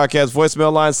On Raider podcast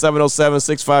voicemail line,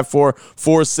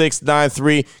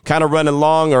 707-654-4693. Kind of running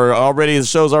long, or already the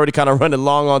show's already kind of running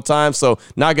long on time, so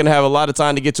not going to have a lot of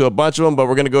time to get to a bunch of them, but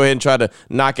we're going to go ahead and try to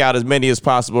knock out as many as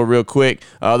possible real quick.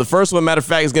 The first one, matter of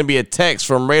fact, is going to be a text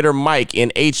from Raider Mike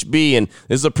in HB, and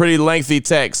this is a pretty lengthy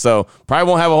text, so probably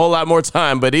won't have a whole lot more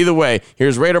time, but either way,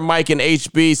 here's Raider Mike in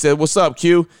HB. He said, "What's up,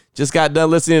 Q? Just got done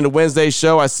listening to Wednesday's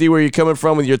show. I see where you're coming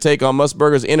from with your take on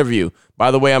Musburger's interview. By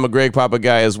the way, I'm a Greg Papa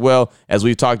guy as well, as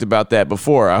we've talked about that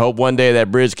before. I hope one day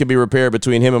that bridge can be repaired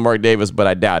between him and Mark Davis, but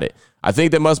I doubt it. I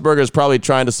think that Musburger is probably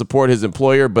trying to support his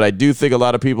employer, but I do think a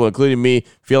lot of people, including me,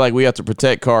 feel like we have to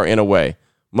protect Carr in a way.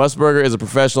 Musburger is a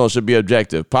professional and should be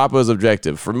objective. Papa is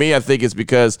objective. For me, I think it's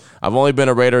because I've only been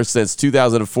a Raider since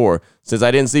 2004. Since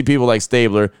I didn't see people like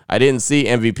Stabler, I didn't see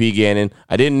MVP Gannon,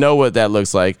 I didn't know what that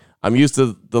looks like. I'm used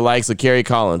to the likes of Kerry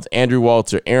Collins, Andrew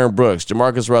Walter, Aaron Brooks,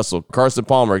 Jamarcus Russell, Carson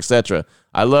Palmer, etc.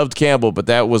 I loved Campbell, but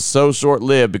that was so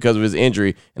short-lived because of his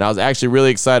injury, and I was actually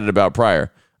really excited about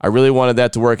Pryor. I really wanted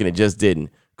that to work, and it just didn't.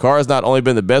 Carr has not only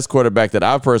been the best quarterback that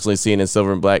I've personally seen in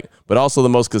silver and black, but also the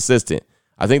most consistent.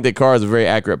 I think that Carr is a very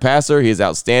accurate passer. He is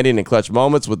outstanding in clutch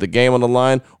moments with the game on the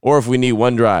line, or if we need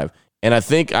one drive. And I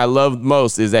think I love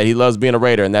most is that he loves being a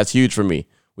Raider, and that's huge for me.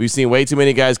 We've seen way too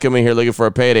many guys come in here looking for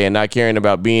a payday and not caring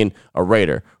about being a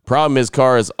Raider. Problem is,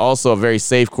 Carr is also a very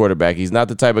safe quarterback. He's not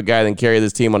the type of guy that can carry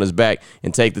this team on his back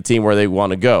and take the team where they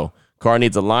want to go. Carr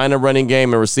needs a line of running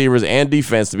game and receivers and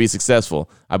defense to be successful.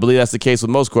 I believe that's the case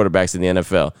with most quarterbacks in the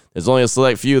NFL. There's only a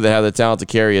select few that have the talent to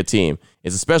carry a team.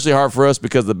 It's especially hard for us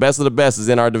because the best of the best is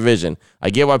in our division. I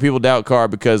get why people doubt Carr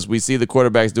because we see the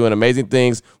quarterbacks doing amazing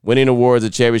things, winning awards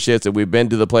and championships, and we've been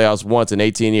to the playoffs once in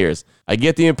 18 years. I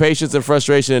get the impatience and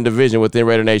frustration in division within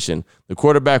Raider Nation. The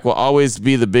quarterback will always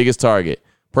be the biggest target.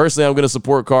 Personally, I'm going to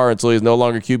support Carr until he's no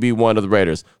longer QB1 of the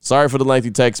Raiders. Sorry for the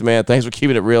lengthy text, man. Thanks for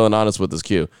keeping it real and honest with us,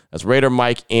 Q. That's Raider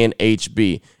Mike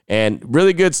NHB. And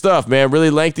really good stuff, man. Really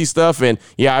lengthy stuff. And,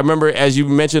 yeah, I remember, as you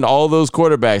mentioned, all those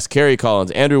quarterbacks, Kerry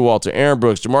Collins, Andrew Walter, Aaron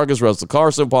Brooks, Jamarcus Russell,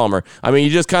 Carson Palmer. I mean, you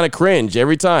just kind of cringe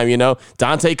every time, you know.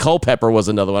 Dante Culpepper was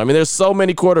another one. I mean, there's so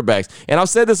many quarterbacks. And I've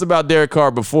said this about Derek Carr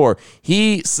before.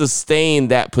 He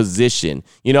sustained that position,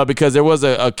 you know, because there was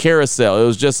a carousel. It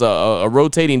was just a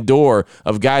rotating door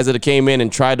of guys that came in and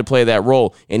tried to play that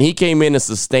role. And he came in and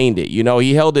sustained it. You know,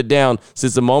 he held it down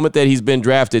since the moment that he's been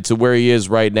drafted to where he is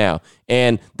right now.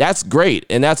 And that's great,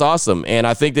 and that's awesome, and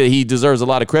I think that he deserves a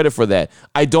lot of credit for that.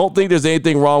 I don't think there's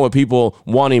anything wrong with people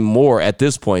wanting more at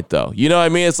this point, though. You know what I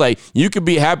mean? It's like you could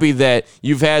be happy that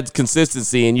you've had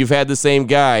consistency and you've had the same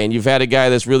guy and you've had a guy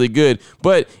that's really good,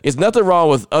 but it's nothing wrong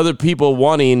with other people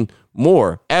wanting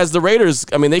more. As the Raiders,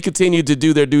 I mean, they continue to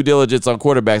do their due diligence on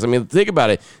quarterbacks. I mean, think about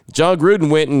it. John Gruden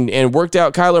went and worked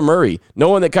out Kyler Murray.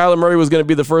 Knowing that Kyler Murray was going to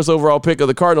be the first overall pick of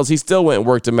the Cardinals, he still went and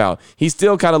worked him out. He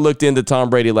still kind of looked into Tom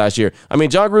Brady last year. I mean,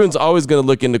 John Gruden's always going to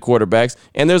look into quarterbacks,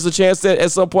 and there's a chance that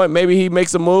at some point maybe he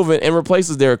makes a move and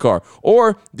replaces Derek Carr.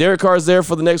 Or Derek Carr's there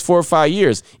for the next 4 or 5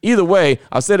 years. Either way,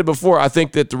 I've said it before, I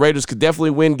think that the Raiders could definitely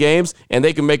win games, and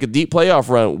they can make a deep playoff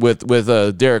run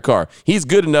with Derek Carr. He's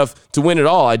good enough to win it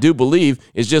all, I do believe.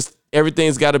 It's just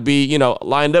everything's got to be, you know,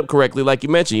 lined up correctly, like you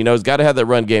mentioned. You know, it's got to have that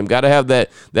run game, got to have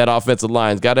that offensive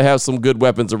line, got to have some good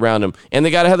weapons around them, and they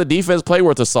got to have the defense play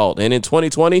worth the salt. And in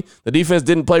 2020, the defense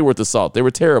didn't play worth the salt. They were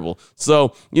terrible.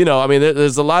 So, you know, I mean,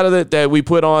 there's a lot of it that we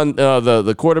put on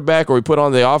the quarterback, or we put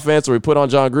on the offense, or we put on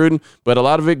John Gruden, but a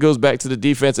lot of it goes back to the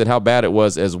defense and how bad it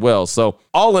was as well. So,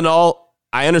 all in all,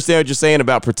 I understand what you're saying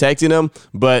about protecting them,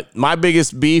 but my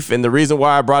biggest beef and the reason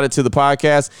why I brought it to the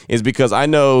podcast is because I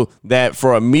know that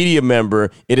for a media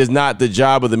member, it is not the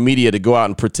job of the media to go out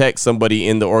and protect somebody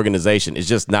in the organization. It's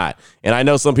just not. And I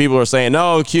know some people are saying,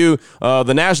 no, Q,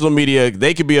 the national media,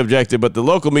 they could be objective, but the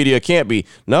local media can't be.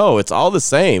 No, it's all the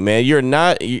same, man. You're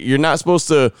not supposed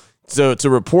to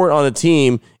report on a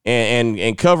team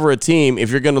and cover a team if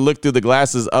you're going to look through the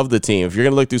glasses of the team. If you're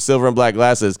going to look through silver and black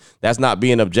glasses, that's not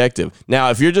being objective.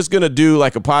 Now, if you're just going to do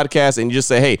like a podcast and you just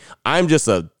say, hey, I'm just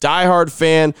a diehard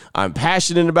fan, I'm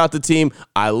passionate about the team,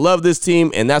 I love this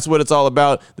team, and that's what it's all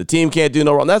about, the team can't do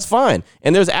no wrong, that's fine.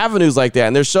 And there's avenues like that,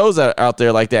 and there's shows out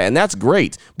there like that, and that's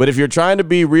great. But if you're trying to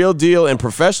be real deal and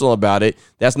professional about it,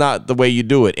 that's not the way you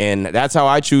do it. And that's how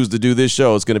I choose to do this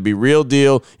show. It's going to be real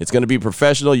deal. It's going to be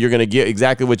professional. You're going to get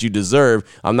exactly what you deserve.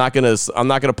 I'm not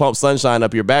gonna pump sunshine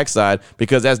up your backside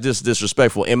because that's just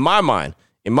disrespectful. In my mind,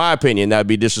 in my opinion, that would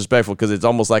be disrespectful because it's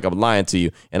almost like I'm lying to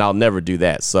you, and I'll never do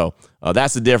that. So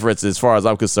that's the difference as far as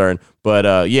I'm concerned.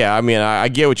 But yeah, I mean, I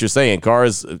get what you're saying.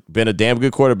 Carr's been a damn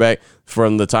good quarterback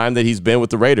from the time that he's been with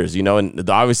the Raiders, you know, and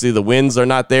obviously the wins are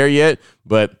not there yet,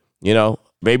 but you know,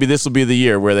 maybe this will be the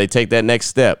year where they take that next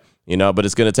step, you know, but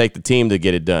it's going to take the team to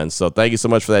get it done. So thank you so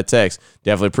much for that text.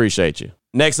 Definitely appreciate you.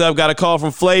 Next up, got a call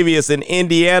from Flavius in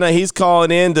Indiana. He's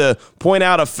calling in to point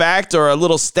out a fact or a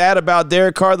little stat about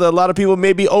Derek Carr that a lot of people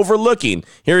may be overlooking.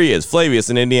 Here he is, Flavius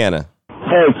in Indiana.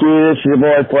 Hey, Q, this is your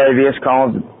boy Flavius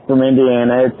calling from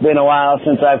Indiana. It's been a while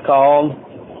since I've called.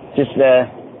 Just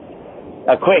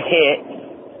a quick hit,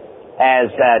 as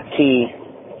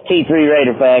T3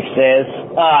 Raider Fact says,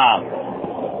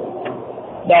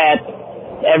 that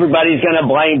everybody's going to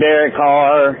blame Derek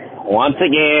Carr once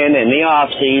again in the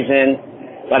offseason.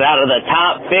 But out of the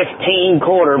top 15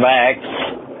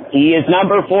 quarterbacks, he is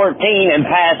number 14 in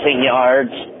passing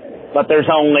yards. But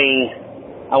there's only,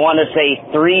 I want to say,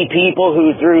 3 people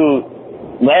who threw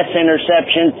less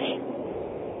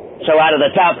interceptions. So out of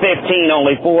the top 15,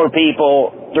 only 4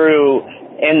 people threw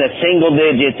in the single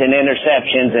digits in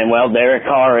interceptions. And, well, Derek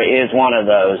Carr is one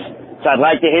of those. So I'd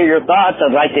like to hear your thoughts.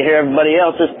 I'd like to hear everybody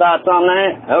else's thoughts on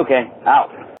that. Okay,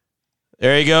 out.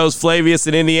 There he goes, Flavius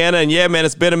in Indiana. And yeah, man,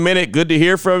 it's been a minute. Good to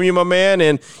hear from you, my man.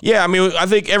 And yeah, I mean, I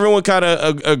think everyone kind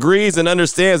of agrees and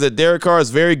understands that Derek Carr is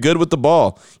very good with the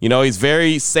ball. You know, he's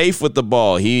very safe with the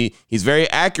ball. He's very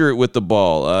accurate with the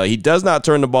ball. He does not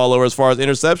turn the ball over as far as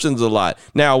interceptions a lot.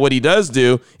 Now, what he does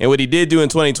do, and what he did do in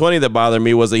 2020 that bothered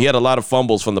me, was that he had a lot of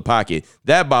fumbles from the pocket.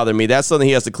 That bothered me. That's something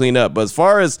he has to clean up. But as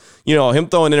far as, you know, him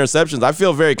throwing interceptions, I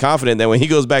feel very confident that when he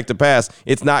goes back to pass,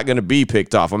 it's not going to be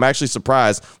picked off. I'm actually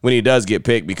surprised when he does get get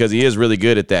picked because he is really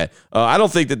good at that. I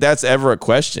don't think that that's ever a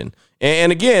question.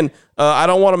 And again, I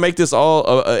don't want to make this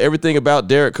all everything about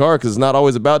Derek Carr, because it's not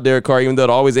always about Derek Carr, even though it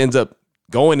always ends up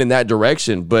going in that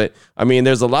direction. But I mean,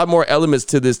 there's a lot more elements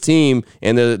to this team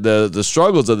and the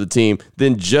struggles of the team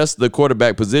than just the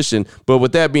quarterback position. But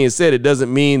with that being said, it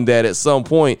doesn't mean that at some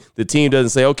point the team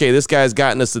doesn't say, okay, this guy's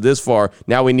gotten us to this far,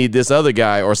 now we need this other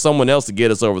guy or someone else to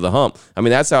get us over the hump. I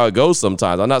mean, that's how it goes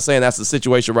sometimes. I'm not saying that's the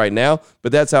situation right now,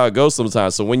 but that's how it goes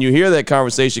sometimes. So when you hear that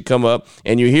conversation come up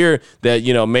and you hear that,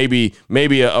 you know, maybe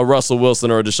a Russell Wilson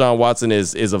or a Deshaun Watson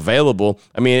is available,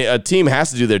 I mean, a team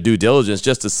has to do their due diligence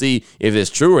just to see if it's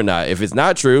true or not. If it's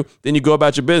not true, then you go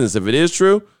about your business. If it is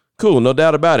true, cool, no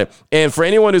doubt about it. And for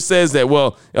anyone who says that,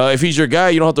 well, if he's your guy,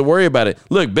 you don't have to worry about it.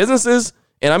 Look, businesses,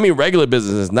 and I mean regular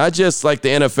businesses, not just like the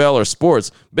NFL or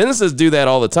sports, businesses do that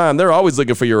all the time. They're always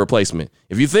looking for your replacement.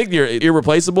 If you think you're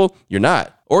irreplaceable, you're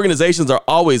not. Organizations are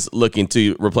always looking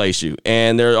to replace you,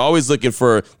 and they're always looking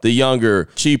for the younger,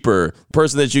 cheaper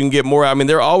person that you can get more. I mean,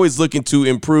 they're always looking to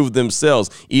improve themselves,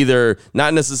 either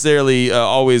not necessarily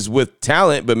always with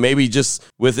talent, but maybe just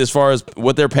with as far as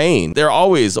what they're paying.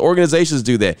 Organizations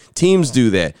do that. Teams do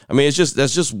that. I mean,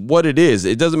 that's just what it is.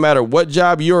 It doesn't matter what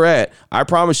job you're at. I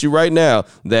promise you right now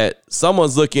that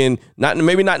someone's looking,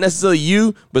 maybe not necessarily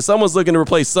you, but someone's looking to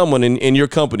replace someone in your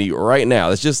company right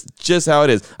now. That's just how it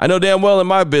is. I know damn well in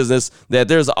my business that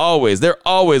they're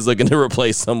always looking to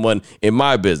replace someone in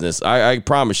my business. I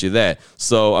promise you that.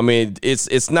 So, I mean,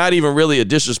 it's not even really a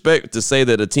disrespect to say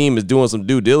that a team is doing some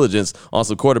due diligence on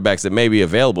some quarterbacks that may be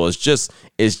available. It's just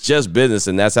business,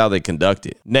 and that's how they conduct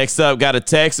it. Next up, got a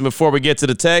text, and before we get to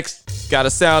the text, got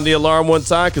to sound the alarm one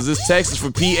time because this text is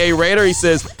from PA Raider. He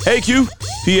says, "Hey Q,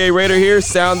 PA Raider here.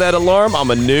 Sound that alarm.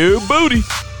 I'm a new booty.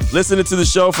 Listening to the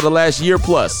show for the last year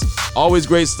plus. Always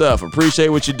great stuff. Appreciate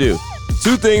what you do.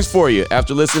 2 things for you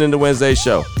after listening to Wednesday's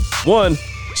show. 1,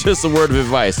 just a word of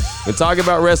advice. When talking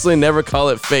about wrestling, never call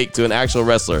it fake to an actual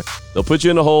wrestler. They'll put you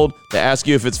in a hold to ask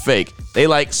you if it's fake. They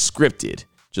like scripted.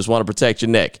 Just want to protect your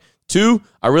neck. 2,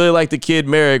 I really like the kid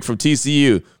Merrick from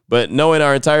TCU. But knowing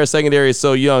our entire secondary is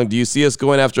so young, do you see us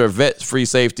going after a vet free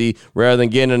safety rather than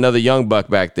getting another young buck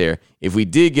back there? If we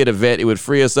did get a vet, it would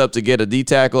free us up to get a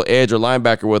D-tackle, edge, or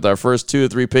linebacker with our first 2 or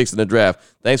 3 picks in the draft.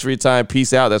 Thanks for your time.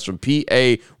 Peace out." That's from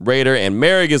PA Raider. And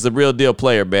Merrick is a real deal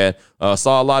player, man.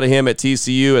 Saw a lot of him at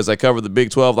TCU as I covered the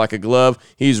Big 12 like a glove.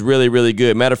 He's really, really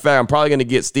good. Matter of fact, I'm probably going to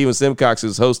get Steven Simcox,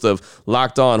 who's host of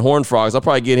Locked On Horned Frogs. I'll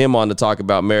probably get him on to talk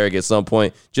about Merrick at some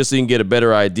point just so you can get a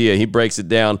better idea. He breaks it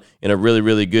down in a really,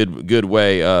 really good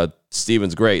way.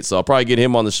 Steven's great. So I'll probably get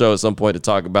him on the show at some point to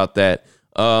talk about that.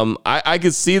 I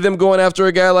could see them going after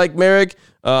a guy like Merrick.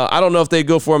 I don't know if they'd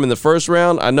go for him in the first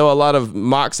round. I know a lot of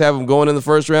mocks have him going in the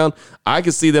first round. I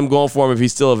could see them going for him if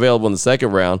he's still available in the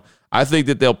second round. I think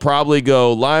that they'll probably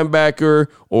go linebacker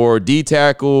or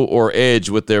D-tackle or edge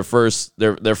with their first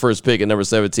pick at number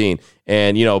 17.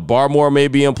 And, you know, Barmore may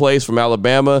be in place from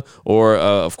Alabama, or,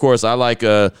 of course, I like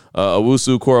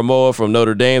Owusu Koromoa from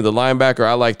Notre Dame, the linebacker.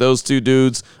 I like those 2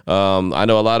 dudes. I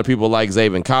know a lot of people like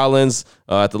Zaven Collins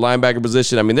at the linebacker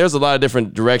position. I mean, there's a lot of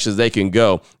different directions they can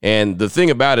go. And the thing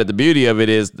about it, the beauty of it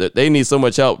is that they need so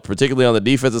much help, particularly on the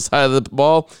defensive side of the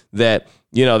ball, that,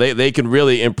 you know, they can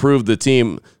really improve the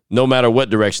team no matter what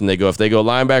direction they go. If they go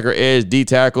linebacker, edge,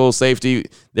 D-tackle, safety,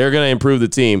 they're going to improve the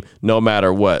team no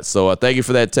matter what. So thank you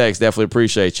for that text. Definitely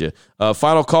appreciate you.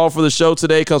 Final call for the show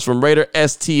today comes from Raider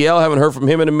STL. Haven't heard from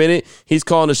him in a minute. He's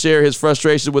calling to share his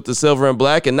frustration with the silver and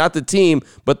black, and not the team,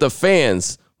 but the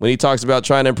fans when he talks about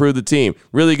trying to improve the team.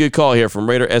 Really good call here from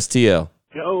Raider STL.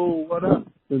 Yo, what up?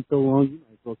 It's been so long, you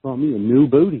might as well call me a new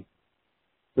booty.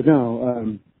 But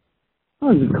no, I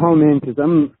was just calling in because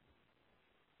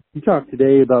you talked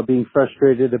today about being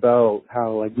frustrated about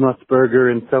how, like,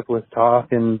 Musburger and stuff was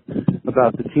talking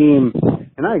about the team,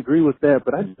 and I agree with that,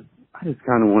 but I just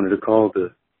kind of wanted to call to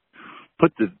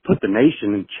put the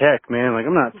nation in check, man. Like,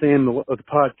 I'm not saying the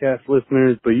podcast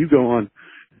listeners, but you go on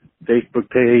Facebook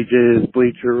pages,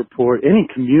 Bleacher Report, any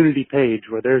community page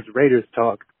where there's Raiders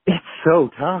talk, it's so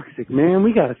toxic, man.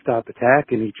 We got to stop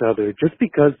attacking each other. Just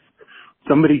because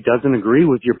somebody doesn't agree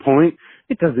with your point,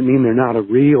 it doesn't mean they're not a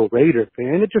real Raider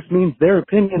fan. It just means their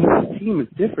opinion of the team is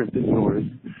different than yours.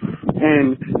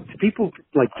 And to people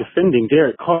like defending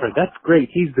Derek Carr, that's great.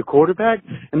 He's the quarterback,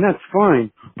 and that's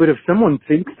fine. But if someone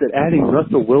thinks that adding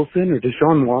Russell Wilson or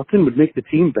Deshaun Watson would make the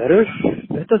team better,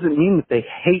 that doesn't mean that they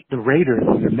hate the Raiders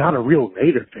and they're not a real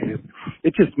Raider fan.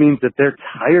 It just means that they're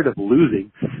tired of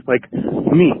losing. Like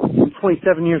me, I'm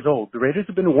 27 years old. The Raiders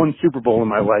have been to 1 Super Bowl in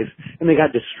my life, and they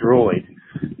got destroyed.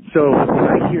 So when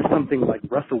I hear something like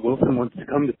Russell Wilson wants to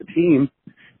come to the team,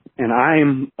 And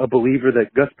I'm a believer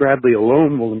that Gus Bradley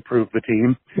alone will improve the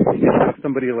team. If you have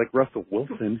somebody like Russell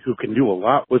Wilson who can do a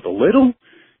lot with a little,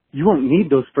 you won't need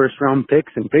those first-round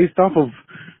picks. And based off of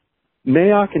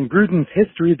Mayock and Gruden's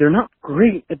history, they're not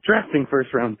great at drafting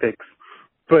first-round picks.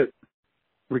 But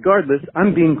regardless,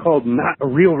 I'm being called not a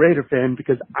real Raider fan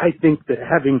because I think that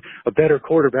having a better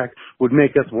quarterback would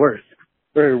make us worse.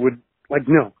 Or would,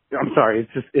 no, I'm sorry.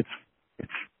 It's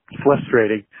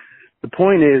frustrating. The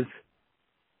point is,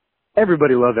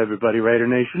 everybody love everybody, Raider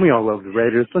Nation. We all love the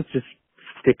Raiders. Let's just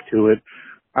stick to it.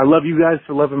 I love you guys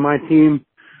for loving my team.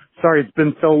 Sorry it's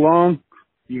been so long.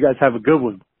 You guys have a good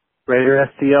one. Raider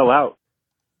STL out.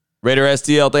 Raider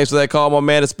STL, thanks for that call, my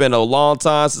man. It's been a long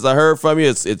time since I heard from you.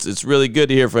 It's really good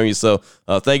to hear from you. So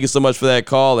thank you so much for that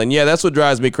call. And yeah, that's what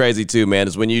drives me crazy too, man,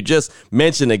 is when you just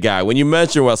mention a guy, when you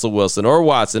mention Russell Wilson or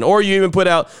Watson, or you even put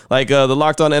out the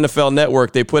Locked On NFL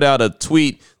Network, they put out a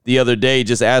tweet the other day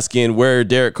just asking where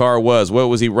Derek Carr was. What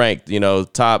was he ranked?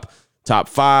 Top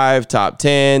 5, top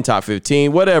 10, top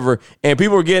 15, whatever. And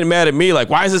people were getting mad at me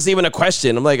like, why is this even a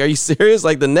question? I'm like, are you serious?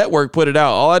 Like, the network put it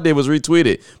out. All I did was retweet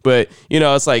it. But,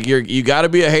 it's like you got to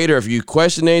be a hater if you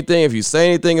question anything, if you say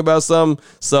anything about something.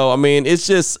 So, I mean, it's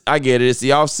just, I get it. It's the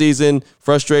offseason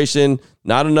frustration.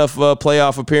 Not enough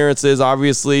playoff appearances,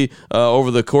 obviously,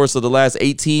 over the course of the last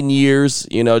 18 years.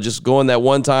 Just going that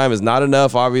one time is not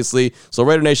enough, obviously. So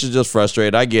Raider Nation is just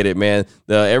frustrated. I get it, man.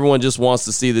 Everyone just wants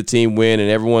to see the team win, and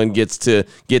everyone gets to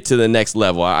get to the next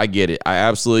level. I get it. I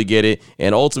absolutely get it.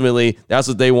 And ultimately, that's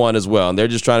what they want as well. And they're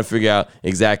just trying to figure out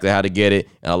exactly how to get it.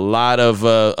 And a lot of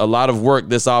work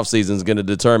this offseason is going to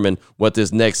determine what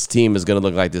this next team is going to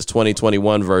look like, this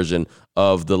 2021 version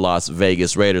of the Las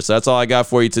Vegas Raiders. So that's all I got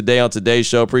for you today on today's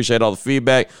show. Appreciate all the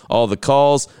feedback, all the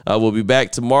calls. We'll be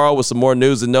back tomorrow with some more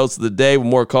news and notes of the day, with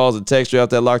more calls and text you out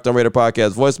that Locked On Raider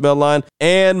podcast voicemail line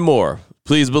and more.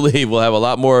 Please believe we'll have a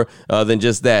lot more than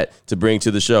just that to bring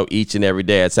to the show each and every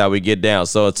day. That's how we get down.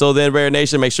 So until then, Raider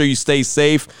Nation, make sure you stay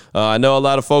safe. I know a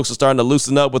lot of folks are starting to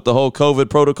loosen up with the whole COVID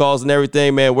protocols and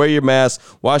everything, man. Wear your mask,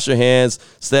 wash your hands,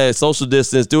 stay social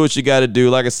distance, do what you got to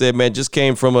do. Like I said, man, just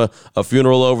came from a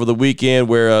funeral over the weekend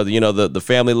where, the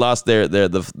family lost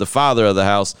the father of the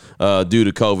house due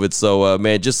to COVID. So,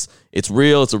 man, it's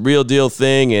real. It's a real deal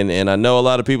thing. And I know a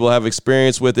lot of people have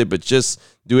experience with it, but just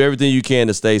do everything you can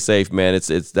to stay safe, man.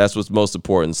 That's what's most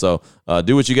important. So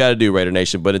do what you got to do, Raider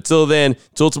Nation. But until then,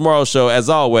 till tomorrow's show, as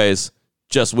always,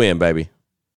 just win, baby.